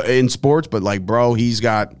here in sports, but bro, he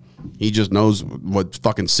just knows what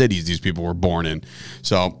fucking cities these people were born in.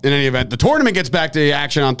 So in any event, the tournament gets back to the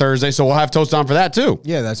action on Thursday. So we'll have Toast on for that too.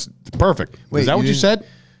 Yeah, that's Perfect. Wait, Is that you what you said?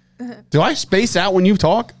 Do I space out when you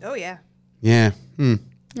talk? oh yeah, Yeah.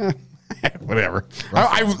 Whatever.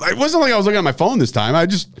 I wasn't like I was looking at my phone this time. I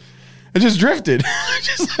just drifted.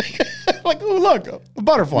 Just oh look, a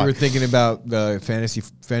butterfly. we were thinking about the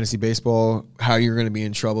fantasy baseball, how you're going to be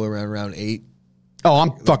in trouble around round 8.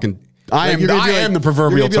 Oh, I am the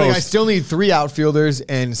proverbial you're gonna be like, I toast. still need 3 outfielders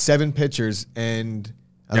and 7 pitchers, and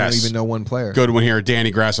I don't Yes. even know one player. Good one here. Danny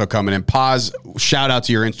Grasso coming in. Paz, shout out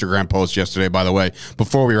to your Instagram post yesterday, by the way.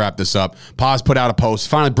 Before we wrap this up, Paz put out a post,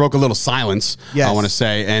 finally broke a little silence, Yes. I want to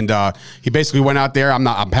say. And he basically went out there. I'm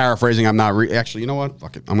paraphrasing. Actually, you know what?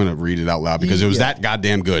 Fuck it. I'm going to read it out loud because it was that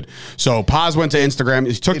goddamn good. So Paz went to Instagram.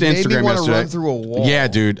 He took to It made me Instagram wanna yesterday. run through a wall. Yeah,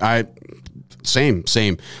 dude. Same.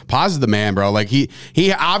 Paz is the man, bro. Like he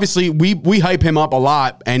obviously we hype him up a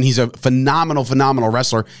lot, and he's a phenomenal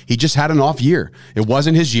wrestler. He just had an off year. It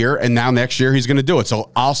wasn't his year, and now next year he's going to do it.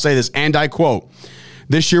 So I'll say this, and I quote: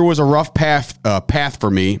 "This year was a rough path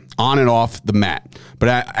for me on and off the mat. But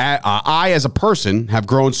I, as a person, have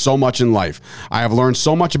grown so much in life. I have learned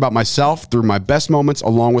so much about myself through my best moments,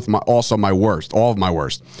 along with all of my worst.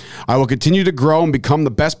 I will continue to grow and become the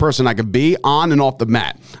best person I can be on and off the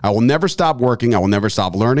mat. I will never stop working. I will never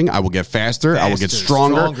stop learning. I will get faster. I will get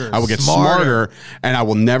stronger. I will get smarter. And I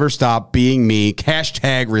will never stop being me.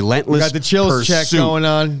 Hashtag relentless Got the chills check pursuit." going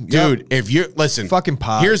on. Dude, Yep. if you listen, Fucking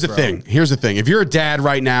Paz, here's the bro. thing. Here's the thing. If you're a dad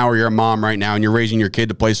right now or you're a mom right now and you're raising your kid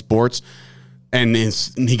to play sports and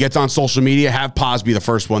he gets on social media, have Paz be the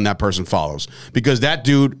first one that person follows, because that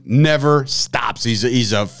dude never stops.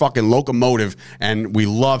 He's a fucking locomotive, and we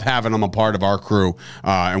love having him a part of our crew,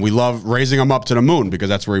 and we love raising him up to the moon because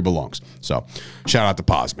that's where he belongs. So shout out to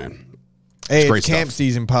Paz, man. Hey, great it's camp stuff.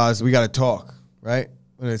 season, Paz. We got to talk, right?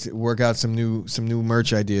 Let's work out some new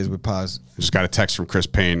merch ideas with Paz. Just got a text from Chris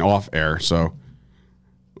Payne off air, so.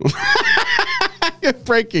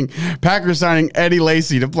 Breaking. Packers signing Eddie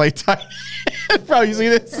Lacy to play tight end. Bro, you see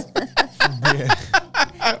this?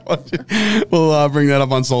 We'll bring that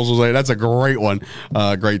up on socials later. That's a great one.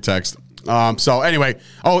 Great text. So anyway,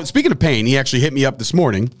 speaking of Payne, he actually hit me up this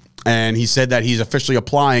morning, and he said that he's officially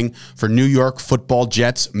applying for New York Football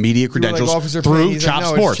Jets media credentials Officer through Payne. He's Chop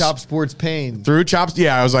like, no, Sports. It's Chop Sports Payne. Through Chops,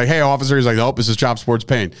 yeah, I was like, "Hey, officer." He's like, "Nope, this is Chop Sports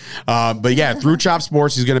Payne." But yeah, through Chop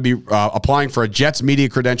Sports, he's going to be applying for a Jets media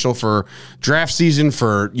credential for draft season,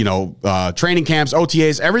 for training camps,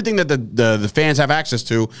 OTAs, everything that the fans have access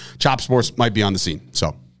to. Chop Sports might be on the scene,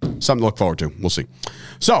 so something to look forward to. We'll see.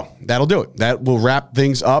 So that'll do it. That will wrap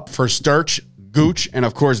things up for Sturch, Gooch, and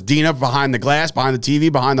of course Dina behind the glass, behind the TV,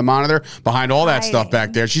 behind the monitor, behind all that stuff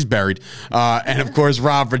back there. She's buried. And of course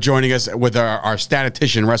Rob for joining us with our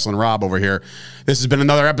statistician, Wrestling Rob, over here. This has been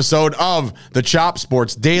another episode of the Chop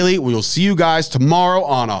Sports Daily. We will see you guys tomorrow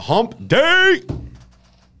on a hump day.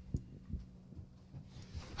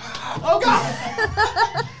 Oh God.